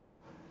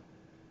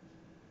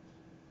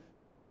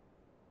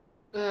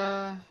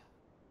 Is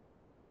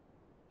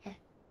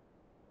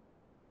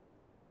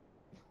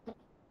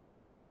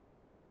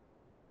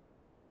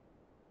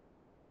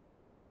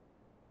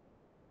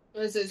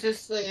it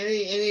just like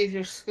any of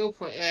your skill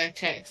point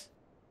checks?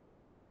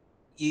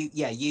 You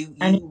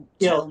And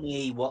tell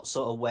me what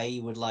sort of way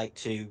you would like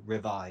to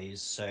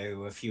revise.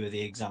 So a few of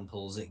the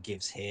examples it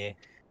gives here.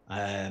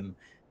 You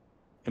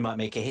might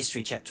make a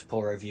history check to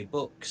pore over your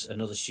books.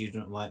 Another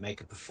student might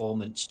make a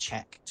performance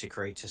check to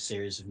create a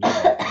series of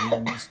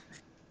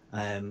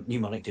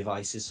mnemonic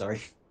devices.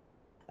 Sorry,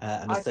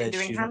 and a I've been third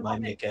doing student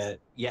might handwriting.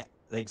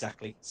 make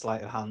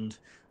sleight of hand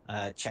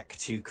check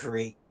to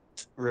create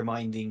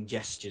reminding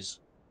gestures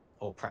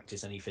or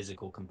practice any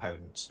physical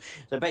components.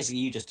 So basically,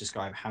 you just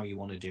describe how you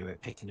want to do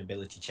it, pick an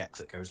ability check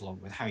that goes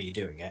along with how you're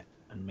doing it,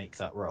 and make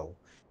that roll.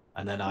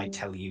 And then I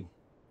tell you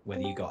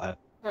whether you got a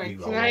Right,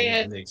 reroll can or I not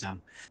in the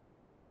exam.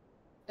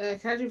 Can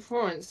I do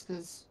performance?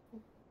 Because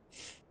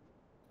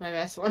my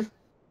best one.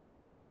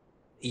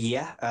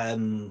 Yeah.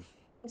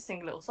 Let's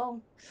sing a little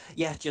song.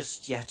 Yeah.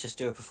 Just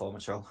do a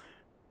performance roll.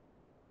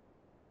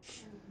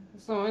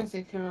 So I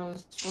think I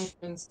was 20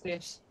 in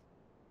space.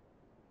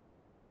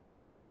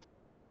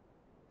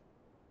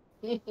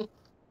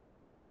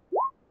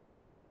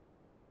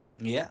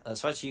 Yeah,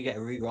 that's right. So you get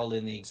a re-roll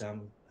in the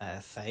exam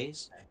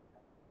phase.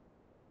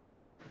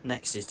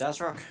 Next is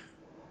Dazrock.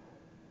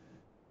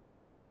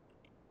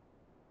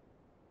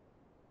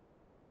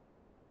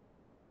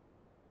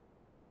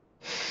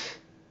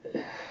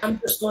 I'm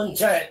just going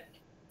to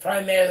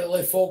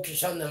primarily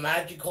focus on the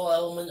magical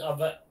element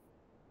of it.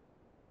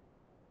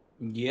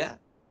 Yeah.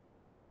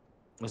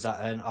 Was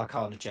that an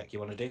Arcana check you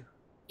want to do?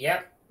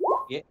 Yep.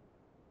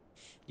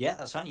 Yeah,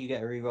 that's fine. You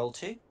get a re-roll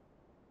too.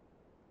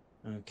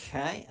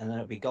 Okay, and then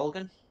it'll be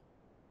Golgan.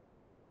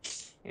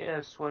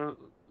 Yes, what?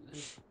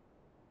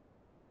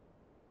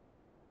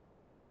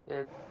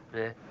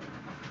 Bleh.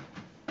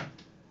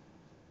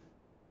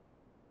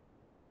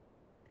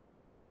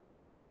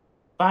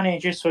 Bonnie,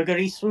 just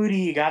swiggity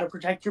swooty. You gotta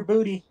protect your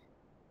booty.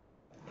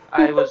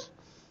 I wasn't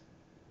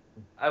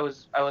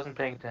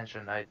paying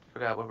attention. I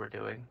forgot what we're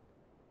doing.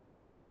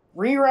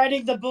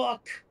 Rewriting the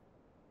book.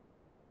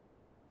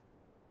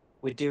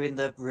 We're doing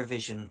the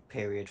revision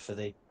period for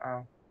the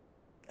Oh.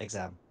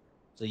 exam.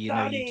 So you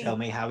Study. tell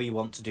me how you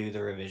want to do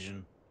the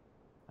revision,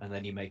 and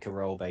then you make a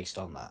roll based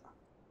on that.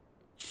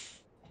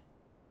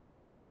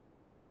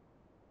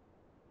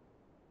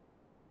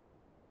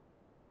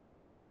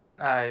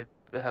 I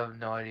have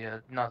no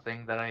idea.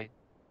 Nothing that I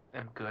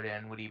am good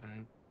in would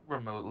even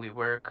remotely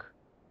work.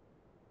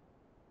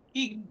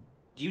 You can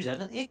use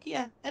anything.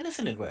 Yeah,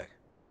 anything would work.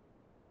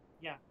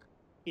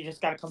 You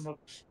just gotta come up.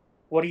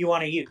 What do you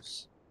want to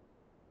use?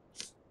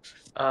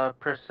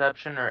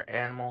 Perception or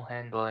animal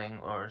handling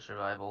or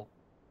survival.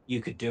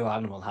 You could do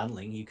animal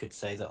handling. You could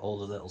say that all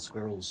the little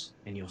squirrels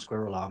in your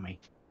squirrel army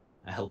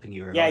are helping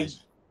you Yeah.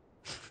 revise.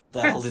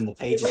 They're holding the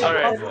pages. All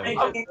right, up. I'm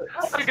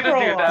gonna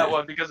do that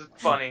one because it's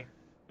funny.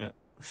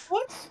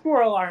 What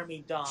squirrel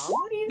army, Dom?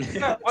 What do you?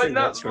 No, what?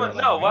 No,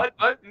 what?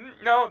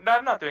 No,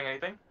 I'm not doing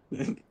anything.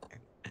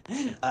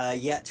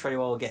 Yeah,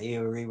 21 will get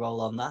you a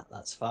re-roll on that.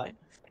 That's fine.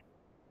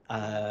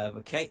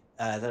 Okay,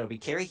 that'll be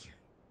Kiri.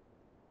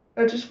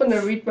 I just want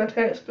to read my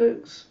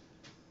textbooks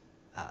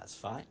That's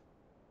fine.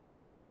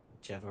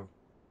 Whichever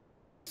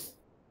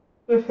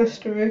with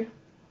history.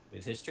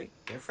 with history,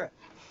 go for it.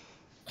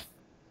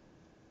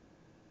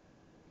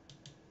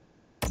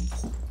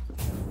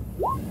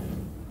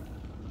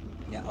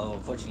 Yeah, oh,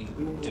 unfortunately,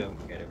 you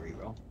don't get a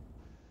reroll.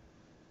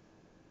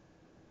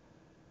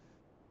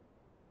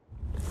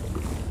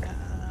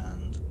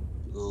 And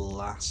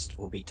last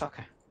will be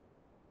Tucker.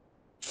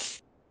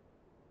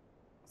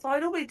 So I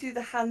normally do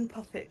the hand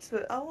puppets,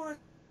 but I want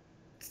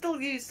to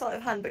still use sleight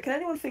of hand. But can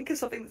anyone think of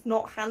something that's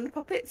not hand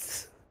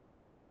puppets?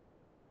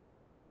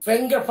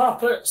 Finger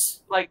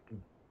puppets. Like,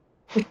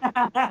 It's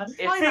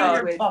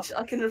Language.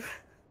 I can.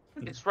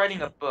 it's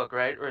writing a book,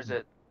 right? Or is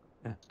it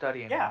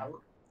studying? Yeah.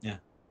 Yeah.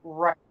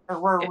 Right.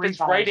 We're If it's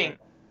writing,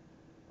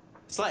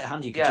 It's like a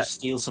hand, you could Yeah. just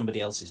steal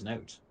somebody else's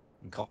notes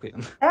and copy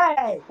them.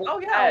 Hey. Oh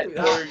yeah, I'll do or,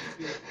 that.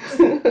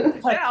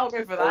 Yeah, I'll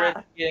go for or that.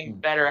 it's getting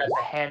better at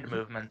the hand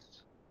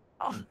movements.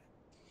 Oh.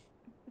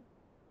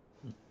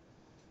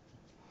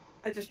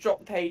 I just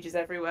drop pages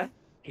everywhere.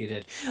 You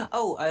did.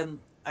 Oh,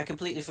 I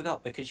completely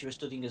forgot, because you were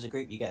studying as a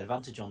group, you get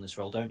advantage on this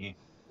roll, don't you?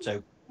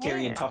 So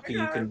Kiri and Yeah. Tucker,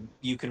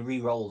 you can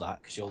re-roll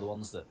that because you're the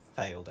ones that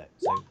failed it.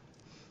 So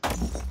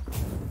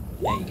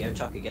there you go.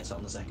 Tucker gets it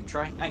on the second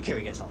try, and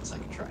Kiri gets it on the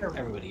second try.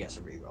 Everybody gets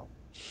a re-roll.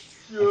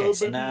 Okay,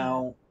 so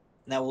now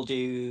we'll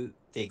do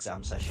the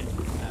exam session,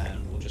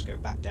 and we'll just go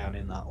back down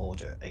in that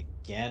order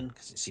again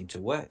because it seemed to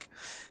work.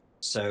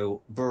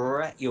 So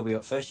Brett, you'll be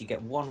up first. You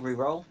get one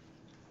re-roll.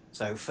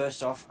 So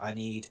first off, I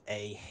need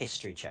a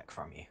history check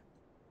from you.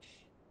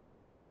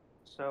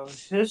 So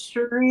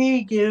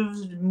history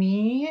gives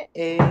me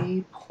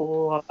a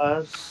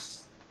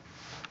 +6.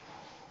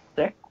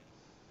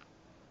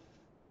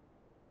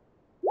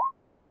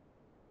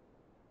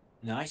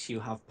 Nice, you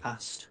have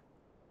passed.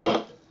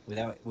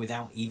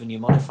 Without even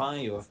your modifier,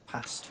 you have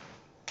passed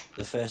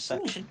the first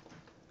section.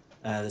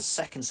 The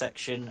second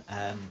section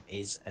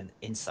is an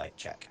insight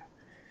check.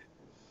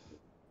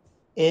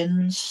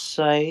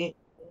 Insight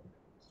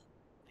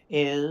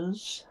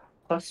is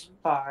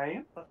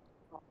 +5.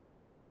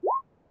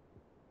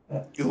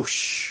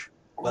 Oosh.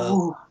 Well,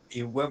 Ooh.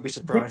 you won't be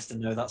surprised to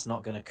know that's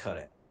not going to cut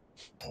it.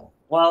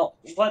 Well,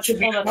 let's Should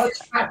be pull a that.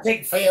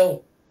 epic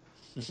fail.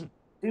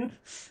 Dude,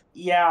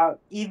 yeah,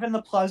 even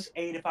the +8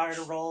 if I were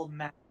to roll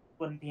max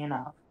wouldn't be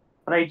enough.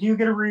 But I do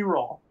get a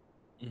reroll.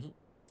 You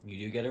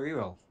do get a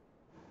reroll.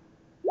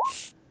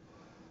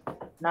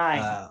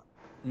 9.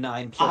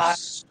 9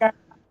 plus.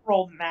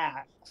 Roll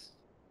max.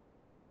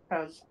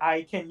 Because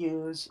I can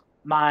use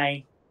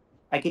my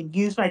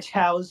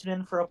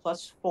talisman for a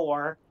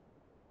 +4.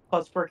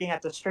 Plus working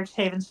at the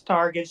Strixhaven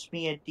Star gives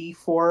me a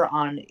D4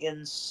 on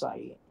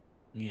insight.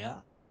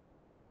 Yeah.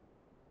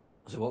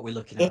 So what we're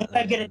looking at And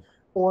I get a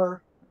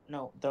 4.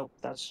 no,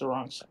 that's the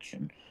wrong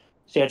section.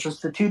 So yeah,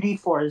 just the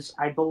 2d4s.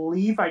 I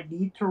believe I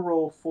need to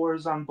roll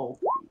 4s on both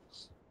of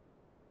these.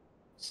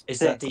 Is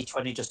that Six.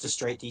 D20 just a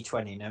straight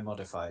D20, no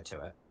modifier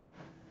to it?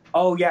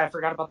 Oh yeah, I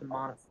forgot about the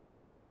modifier.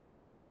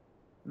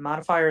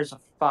 Modifier is a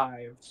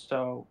 5,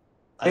 so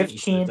I think you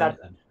should 15, have done that's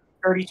it then.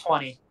 30,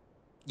 20.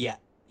 Yeah,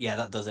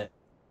 that does it.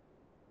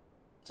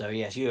 So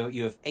yes, you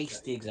have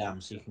aced the exam,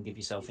 so you can give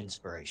yourself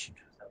inspiration.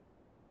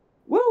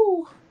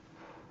 Woo!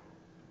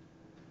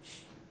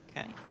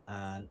 Okay,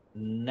 and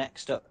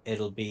next up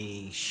it'll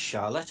be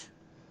Charlotte.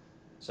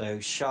 So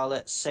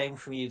Charlotte, same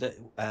from you that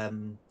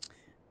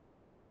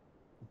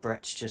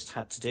Brett's just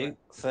had to do.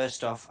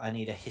 First off, I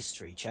need a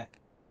history check.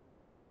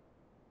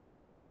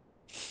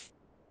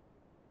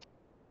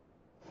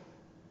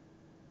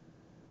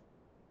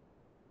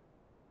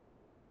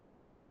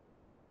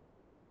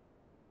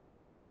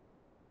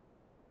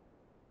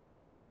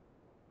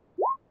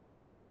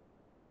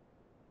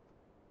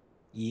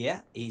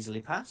 Yeah,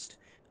 easily passed.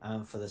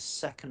 For the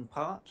second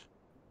part,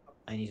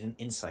 I need an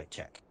insight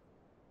check.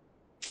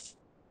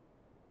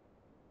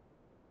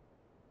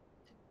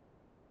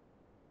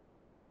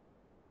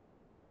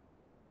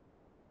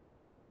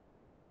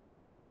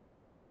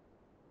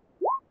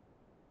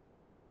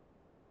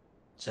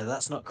 So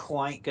that's not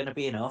quite going to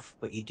be enough,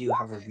 but you do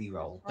have a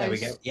reroll. There we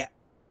go. Nice. Yeah,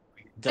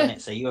 done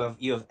it. So you have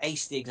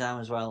aced the exam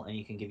as well, and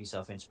you can give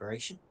yourself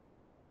inspiration.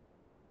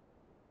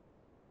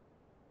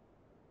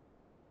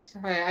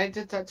 Sorry, I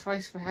did that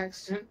twice by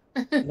accident.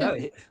 No,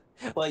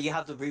 well, you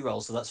have the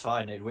reroll, so that's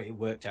fine. It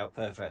worked out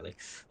perfectly.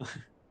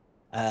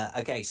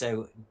 Okay,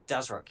 so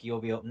Dazrock,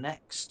 you'll be up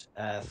next.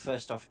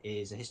 First off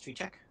is a history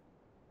check.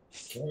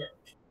 Okay.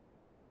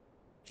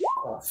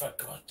 Oh, for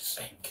God's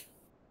sake.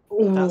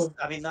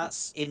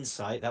 That's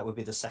insight. That would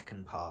be the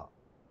second part.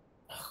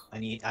 I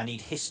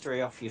need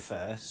history off you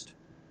first.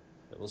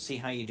 But we'll see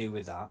how you do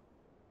with that.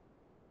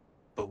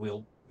 But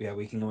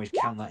we can always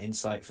count that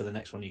insight for the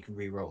next one. You can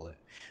re-roll it.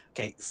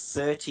 Okay,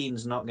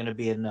 13's not going to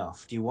be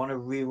enough. Do you want to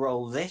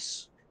re-roll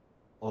this,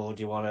 or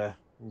do you want to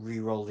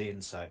re-roll the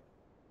insight?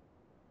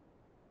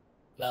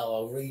 Well,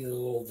 I'll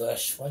re-roll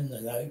this one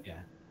now. Yeah,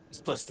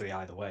 it's +3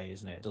 either way,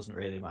 isn't it? It doesn't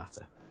really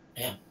matter.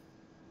 Yeah.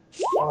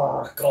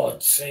 Oh,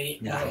 God's sake.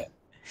 Yeah.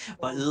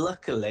 But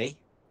luckily,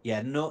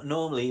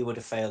 normally you would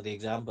have failed the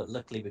exam, but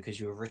luckily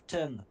because you have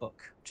returned the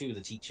book to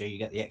the teacher, you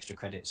get the extra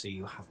credit, so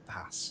you have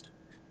passed.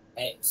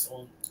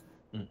 Excellent.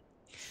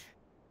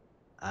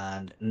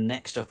 And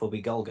next up will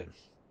be Golgan.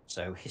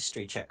 So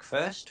history check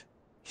first.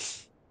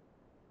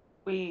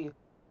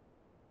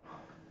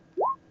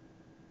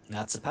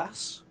 That's a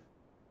pass.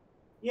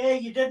 Yay,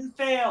 you didn't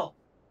fail!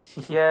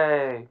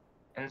 Yay.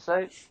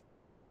 Insight?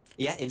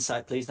 Yeah,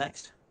 insight please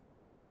next.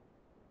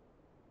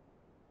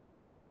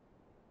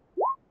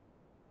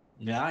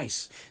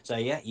 Nice. So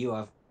yeah, you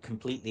have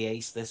completely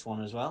aced this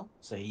one as well.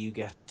 So you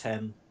get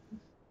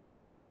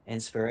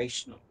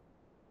inspiration.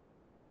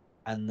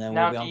 And then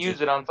Now we'll be to on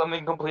use it on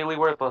something completely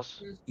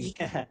worthless.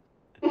 Yeah.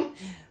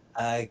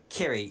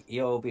 Kiri,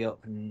 you'll be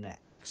up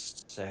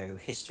next. So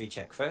history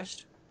check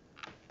first.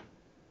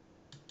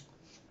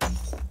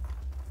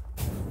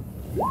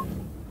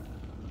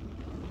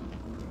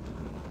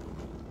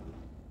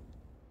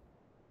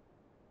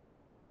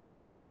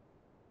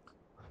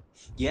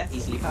 Yeah,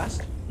 easily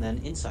passed. And then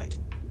insight.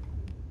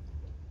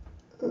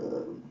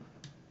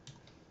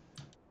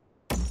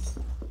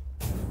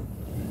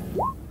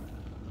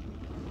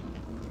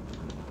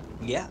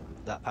 Yeah,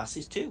 that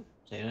passes too.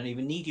 So you don't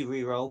even need your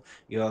reroll.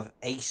 You have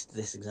aced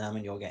this exam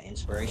and you'll get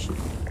inspiration.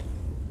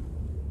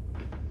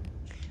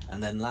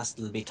 And then last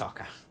will be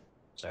Taka.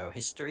 So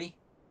history.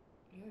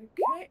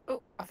 Okay.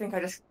 Oh, I think I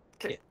just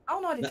clicked.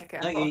 Oh no, I didn't click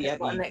it. I thought I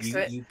clicked next to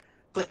it. You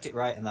clicked it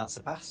right, and that's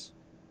a pass.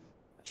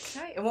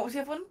 Okay, and what was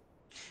the other one?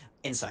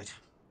 Insight.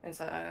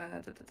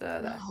 Inside.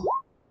 There.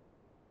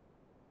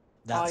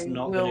 That's I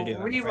not going to do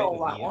it. will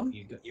re-roll that one.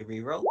 You got your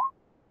reroll.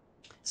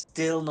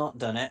 Still not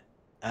done it.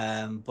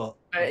 But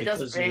it because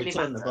doesn't you really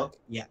returned the matter. book,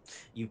 yeah,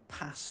 you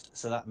passed.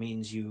 So that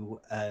means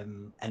you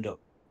end up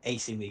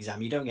acing the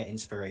exam. You don't get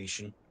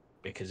inspiration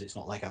because it's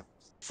not like a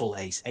full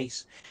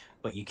ace,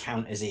 but you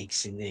count as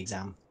acing the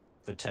exam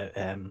for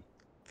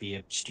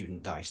your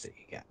student dice that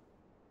you get.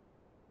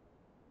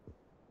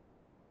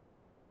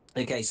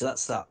 Okay, so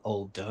that's that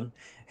all done.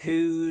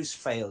 Who's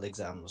failed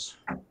exams?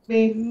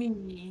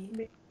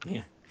 Me.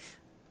 Yeah.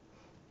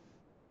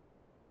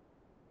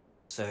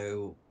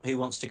 So who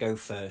wants to go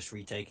first,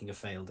 retaking a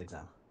failed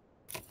exam?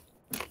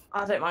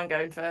 I don't mind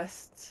going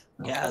first.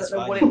 Yeah, I that's don't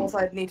know fine. what it was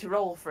I'd need to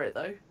roll for it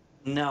though.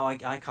 No, I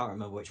can't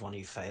remember which one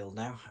you failed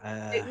now.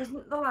 It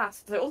wasn't the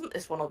last. So it wasn't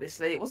this one,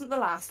 obviously. It wasn't the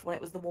last one.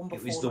 It was the one before.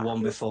 It was the that.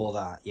 one before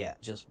that. Yeah,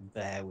 just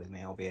bear with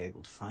me. I'll be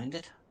able to find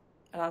it.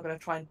 And I'm going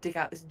to try and dig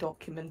out this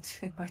document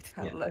in my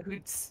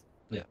downloads.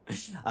 Yeah.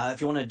 If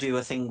you want to do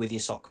a thing with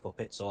your sock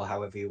puppets or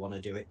however you want to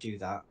do it, do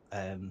that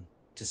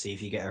to see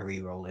if you get a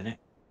reroll in it.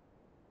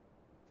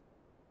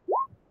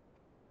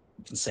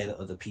 You can say that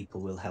other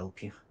people will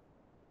help you.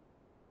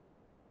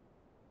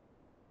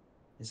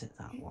 Is it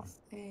that one?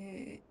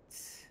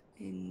 It's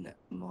in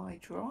my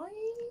drive.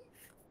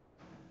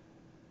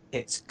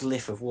 It's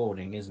Glyph of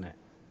Warning, isn't it?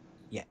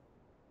 Yeah.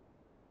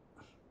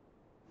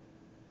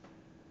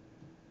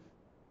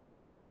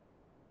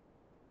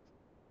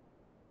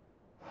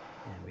 There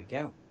we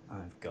go.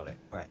 I've got it.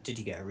 Right, did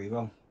you get a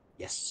reroll?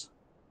 Yes.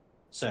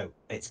 So,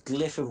 it's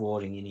Glyph of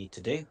Warning you need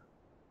to do.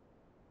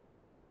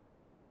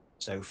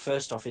 So,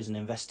 first off is an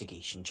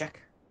investigation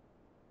check.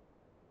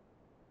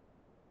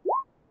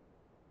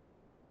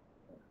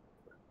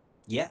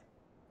 Yeah.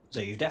 So,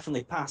 you've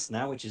definitely passed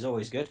now, which is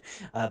always good.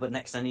 But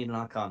next, I need an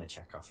Arcana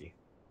check off you.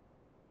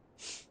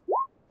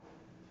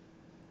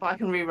 But I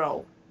can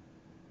re-roll.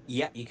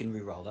 Yeah, you can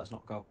reroll. That's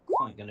not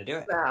quite going to do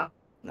it.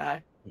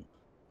 No.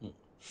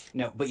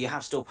 No, but you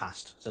have still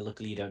passed. So,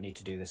 luckily, you don't need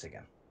to do this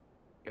again.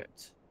 Good.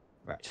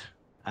 Right.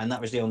 And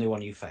that was the only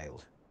one you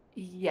failed.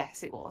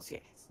 Yes, it was,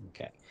 yes.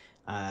 Okay.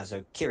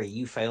 So, Kiri,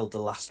 you failed the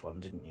last one,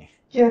 didn't you?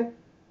 Yeah.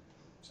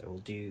 So we'll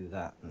do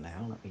that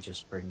now. Let me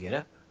just bring it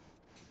up.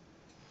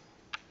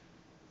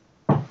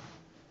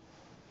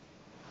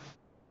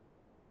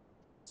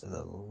 So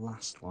the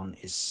last one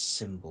is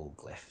symbol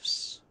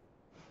glyphs.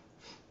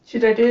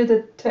 Should I do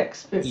the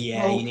textbook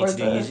Yeah, roll you need for to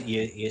do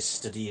the... your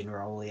study and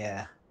roll,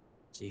 yeah.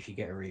 See if you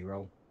get a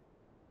reroll.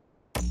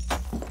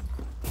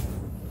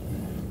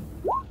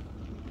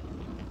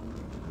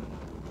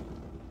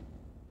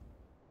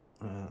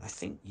 I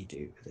think you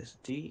do with this.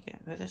 Do you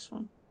get with this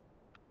one?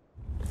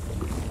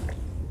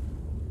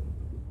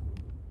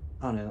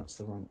 Oh no, that's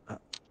the wrong.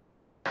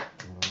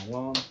 Wrong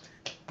one.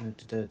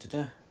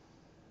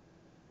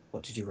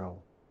 What did you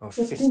roll? Oh,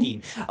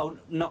 15. Oh,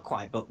 not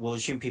quite, but we'll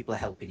assume people are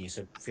helping you,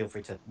 so feel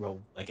free to roll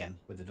again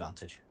with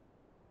advantage.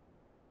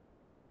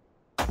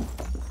 But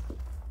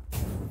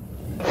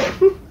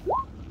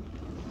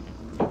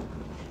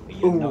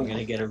you're not going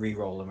to get a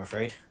reroll, I'm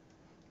afraid.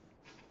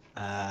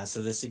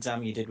 So this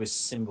exam you did was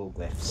symbol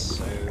glyphs.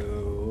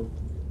 So,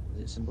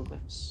 is it symbol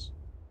glyphs?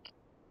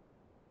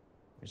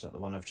 Or is that the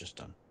one I've just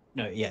done?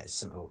 No, yeah, it's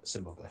symbol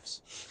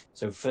glyphs.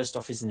 So first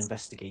off is an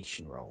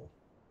investigation roll.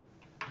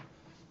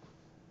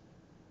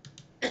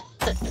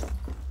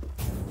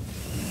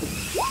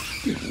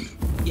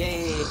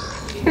 Yay!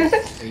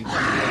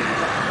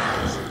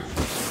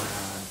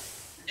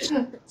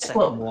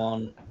 Second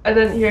one. I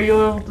didn't hear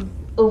you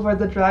over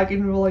the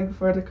dragon rolling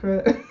for the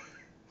crit.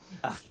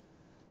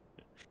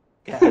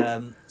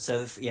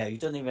 So yeah, you've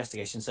done the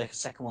investigation. So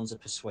second one's a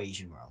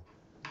persuasion roll.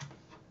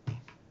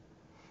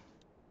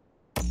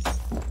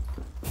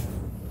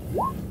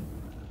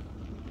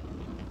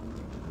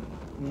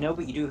 No,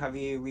 but you do have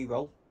your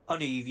reroll. Oh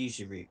no, you've used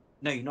your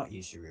No, you've not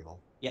used your reroll.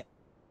 Yeah,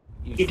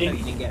 you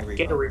didn't get a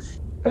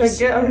reroll.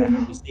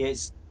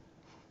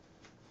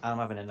 I'm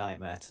having a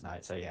nightmare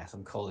tonight, so yes,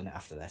 I'm calling it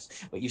after this.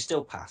 But you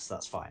still passed.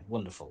 That's fine.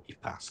 Wonderful.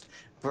 You've passed.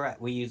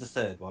 Brett, were you the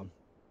third one?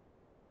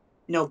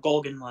 No,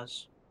 Golgan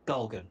was.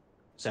 Golgan.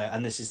 So,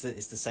 and this is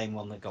it's the same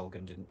one that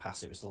Golgan didn't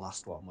pass. It was the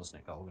last one,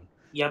 wasn't it, Golgan?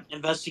 Yep,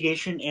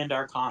 investigation and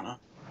Arcana.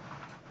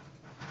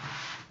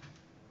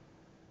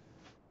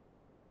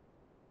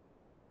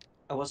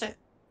 Oh, was it?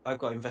 I've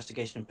got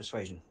investigation and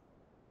persuasion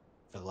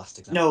for the last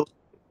exam. No,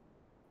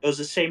 it was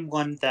the same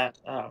one that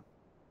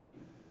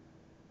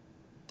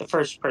the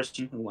first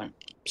person who went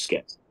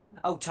skipped.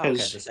 Oh, Taka, the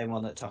same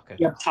one that Taka.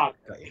 Yep, Taka,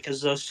 Got you.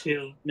 because those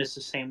two missed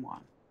the same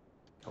one.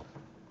 Cool.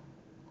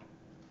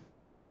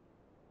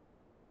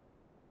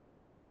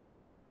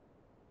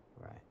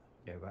 Right,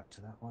 go back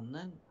to that one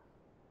then.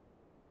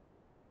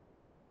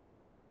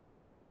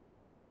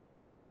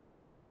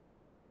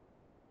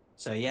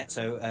 So yeah,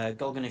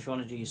 Golgan, if you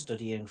want to do your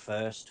studying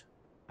first,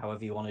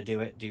 however you want to do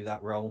it, do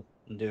that roll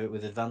and do it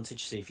with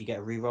advantage. See if you get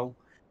a reroll.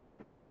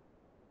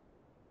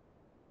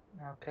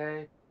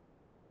 Okay.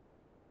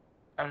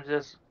 I'm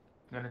just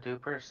gonna do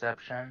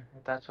perception,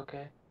 if that's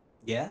okay.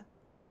 Yeah.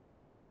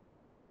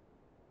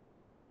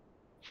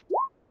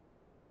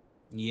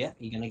 Yeah,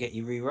 you're gonna get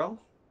your reroll.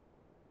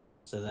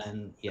 So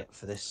then, yeah,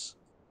 for this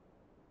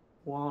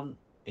one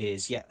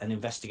is an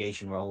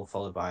investigation roll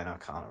followed by an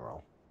Arcana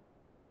roll.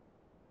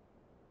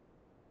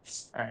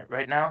 All right,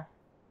 right now.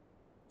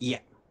 Yeah.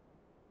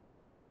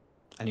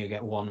 And you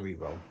get one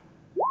reroll.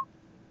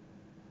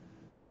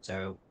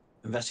 So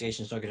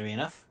investigation's not going to be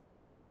enough.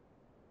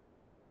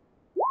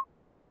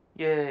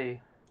 Yay.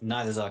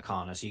 Neither's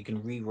Arcana, so you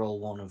can re-roll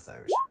one of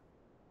those.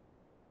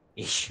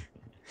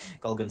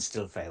 Golgan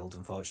still failed,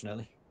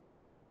 unfortunately.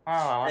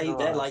 Oh,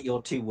 they're like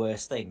your two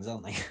worst things,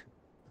 aren't they?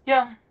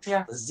 Yeah.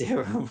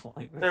 0.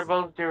 They're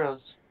both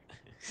zeros.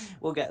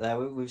 We'll get there.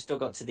 We've still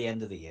got to the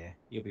end of the year.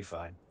 You'll be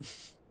fine.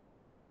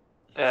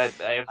 It's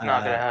not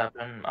gonna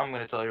happen. I'm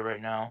gonna tell you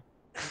right now.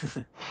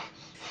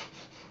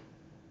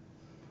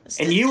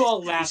 And you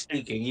all laughed.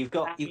 Speaking, you've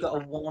got a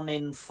 1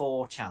 in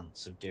 4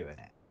 chance of doing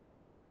it.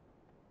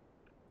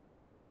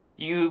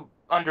 You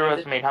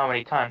underestimate how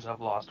many times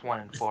I've lost 1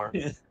 in 4.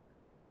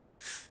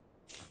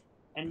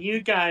 And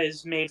you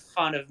guys made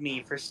fun of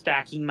me for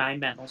stacking my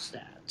mental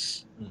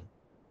stats.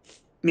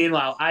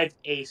 Meanwhile, I've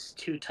aced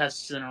 2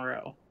 tests in a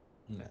row.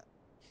 Yeah.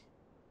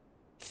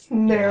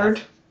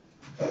 Nerd.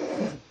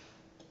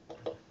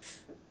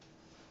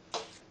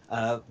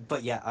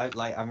 But yeah,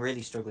 I'm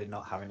really struggling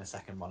not having a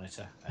second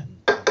monitor,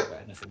 and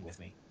anything with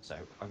me. So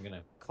I'm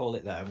gonna call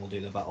it there, and we'll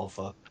do the battle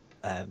for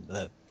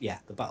the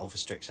battle for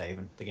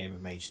Strixhaven, the game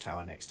of Mage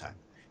Tower next time.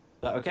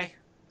 Is that okay?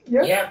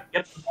 Yep. Yeah.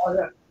 Yep.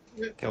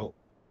 Cool.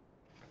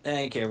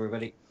 Thank you,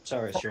 everybody.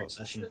 Sorry, it's a short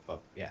session,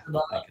 but yeah,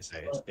 like I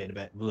say, it's been a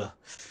bit blah.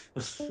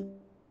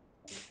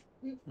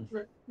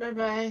 Bye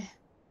bye.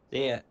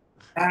 See ya.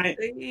 Alright.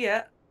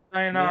 Yeah.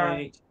 Sayonara.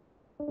 Night.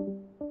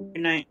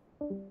 Good night.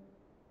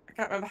 I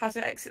can't remember how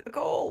to exit the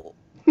call.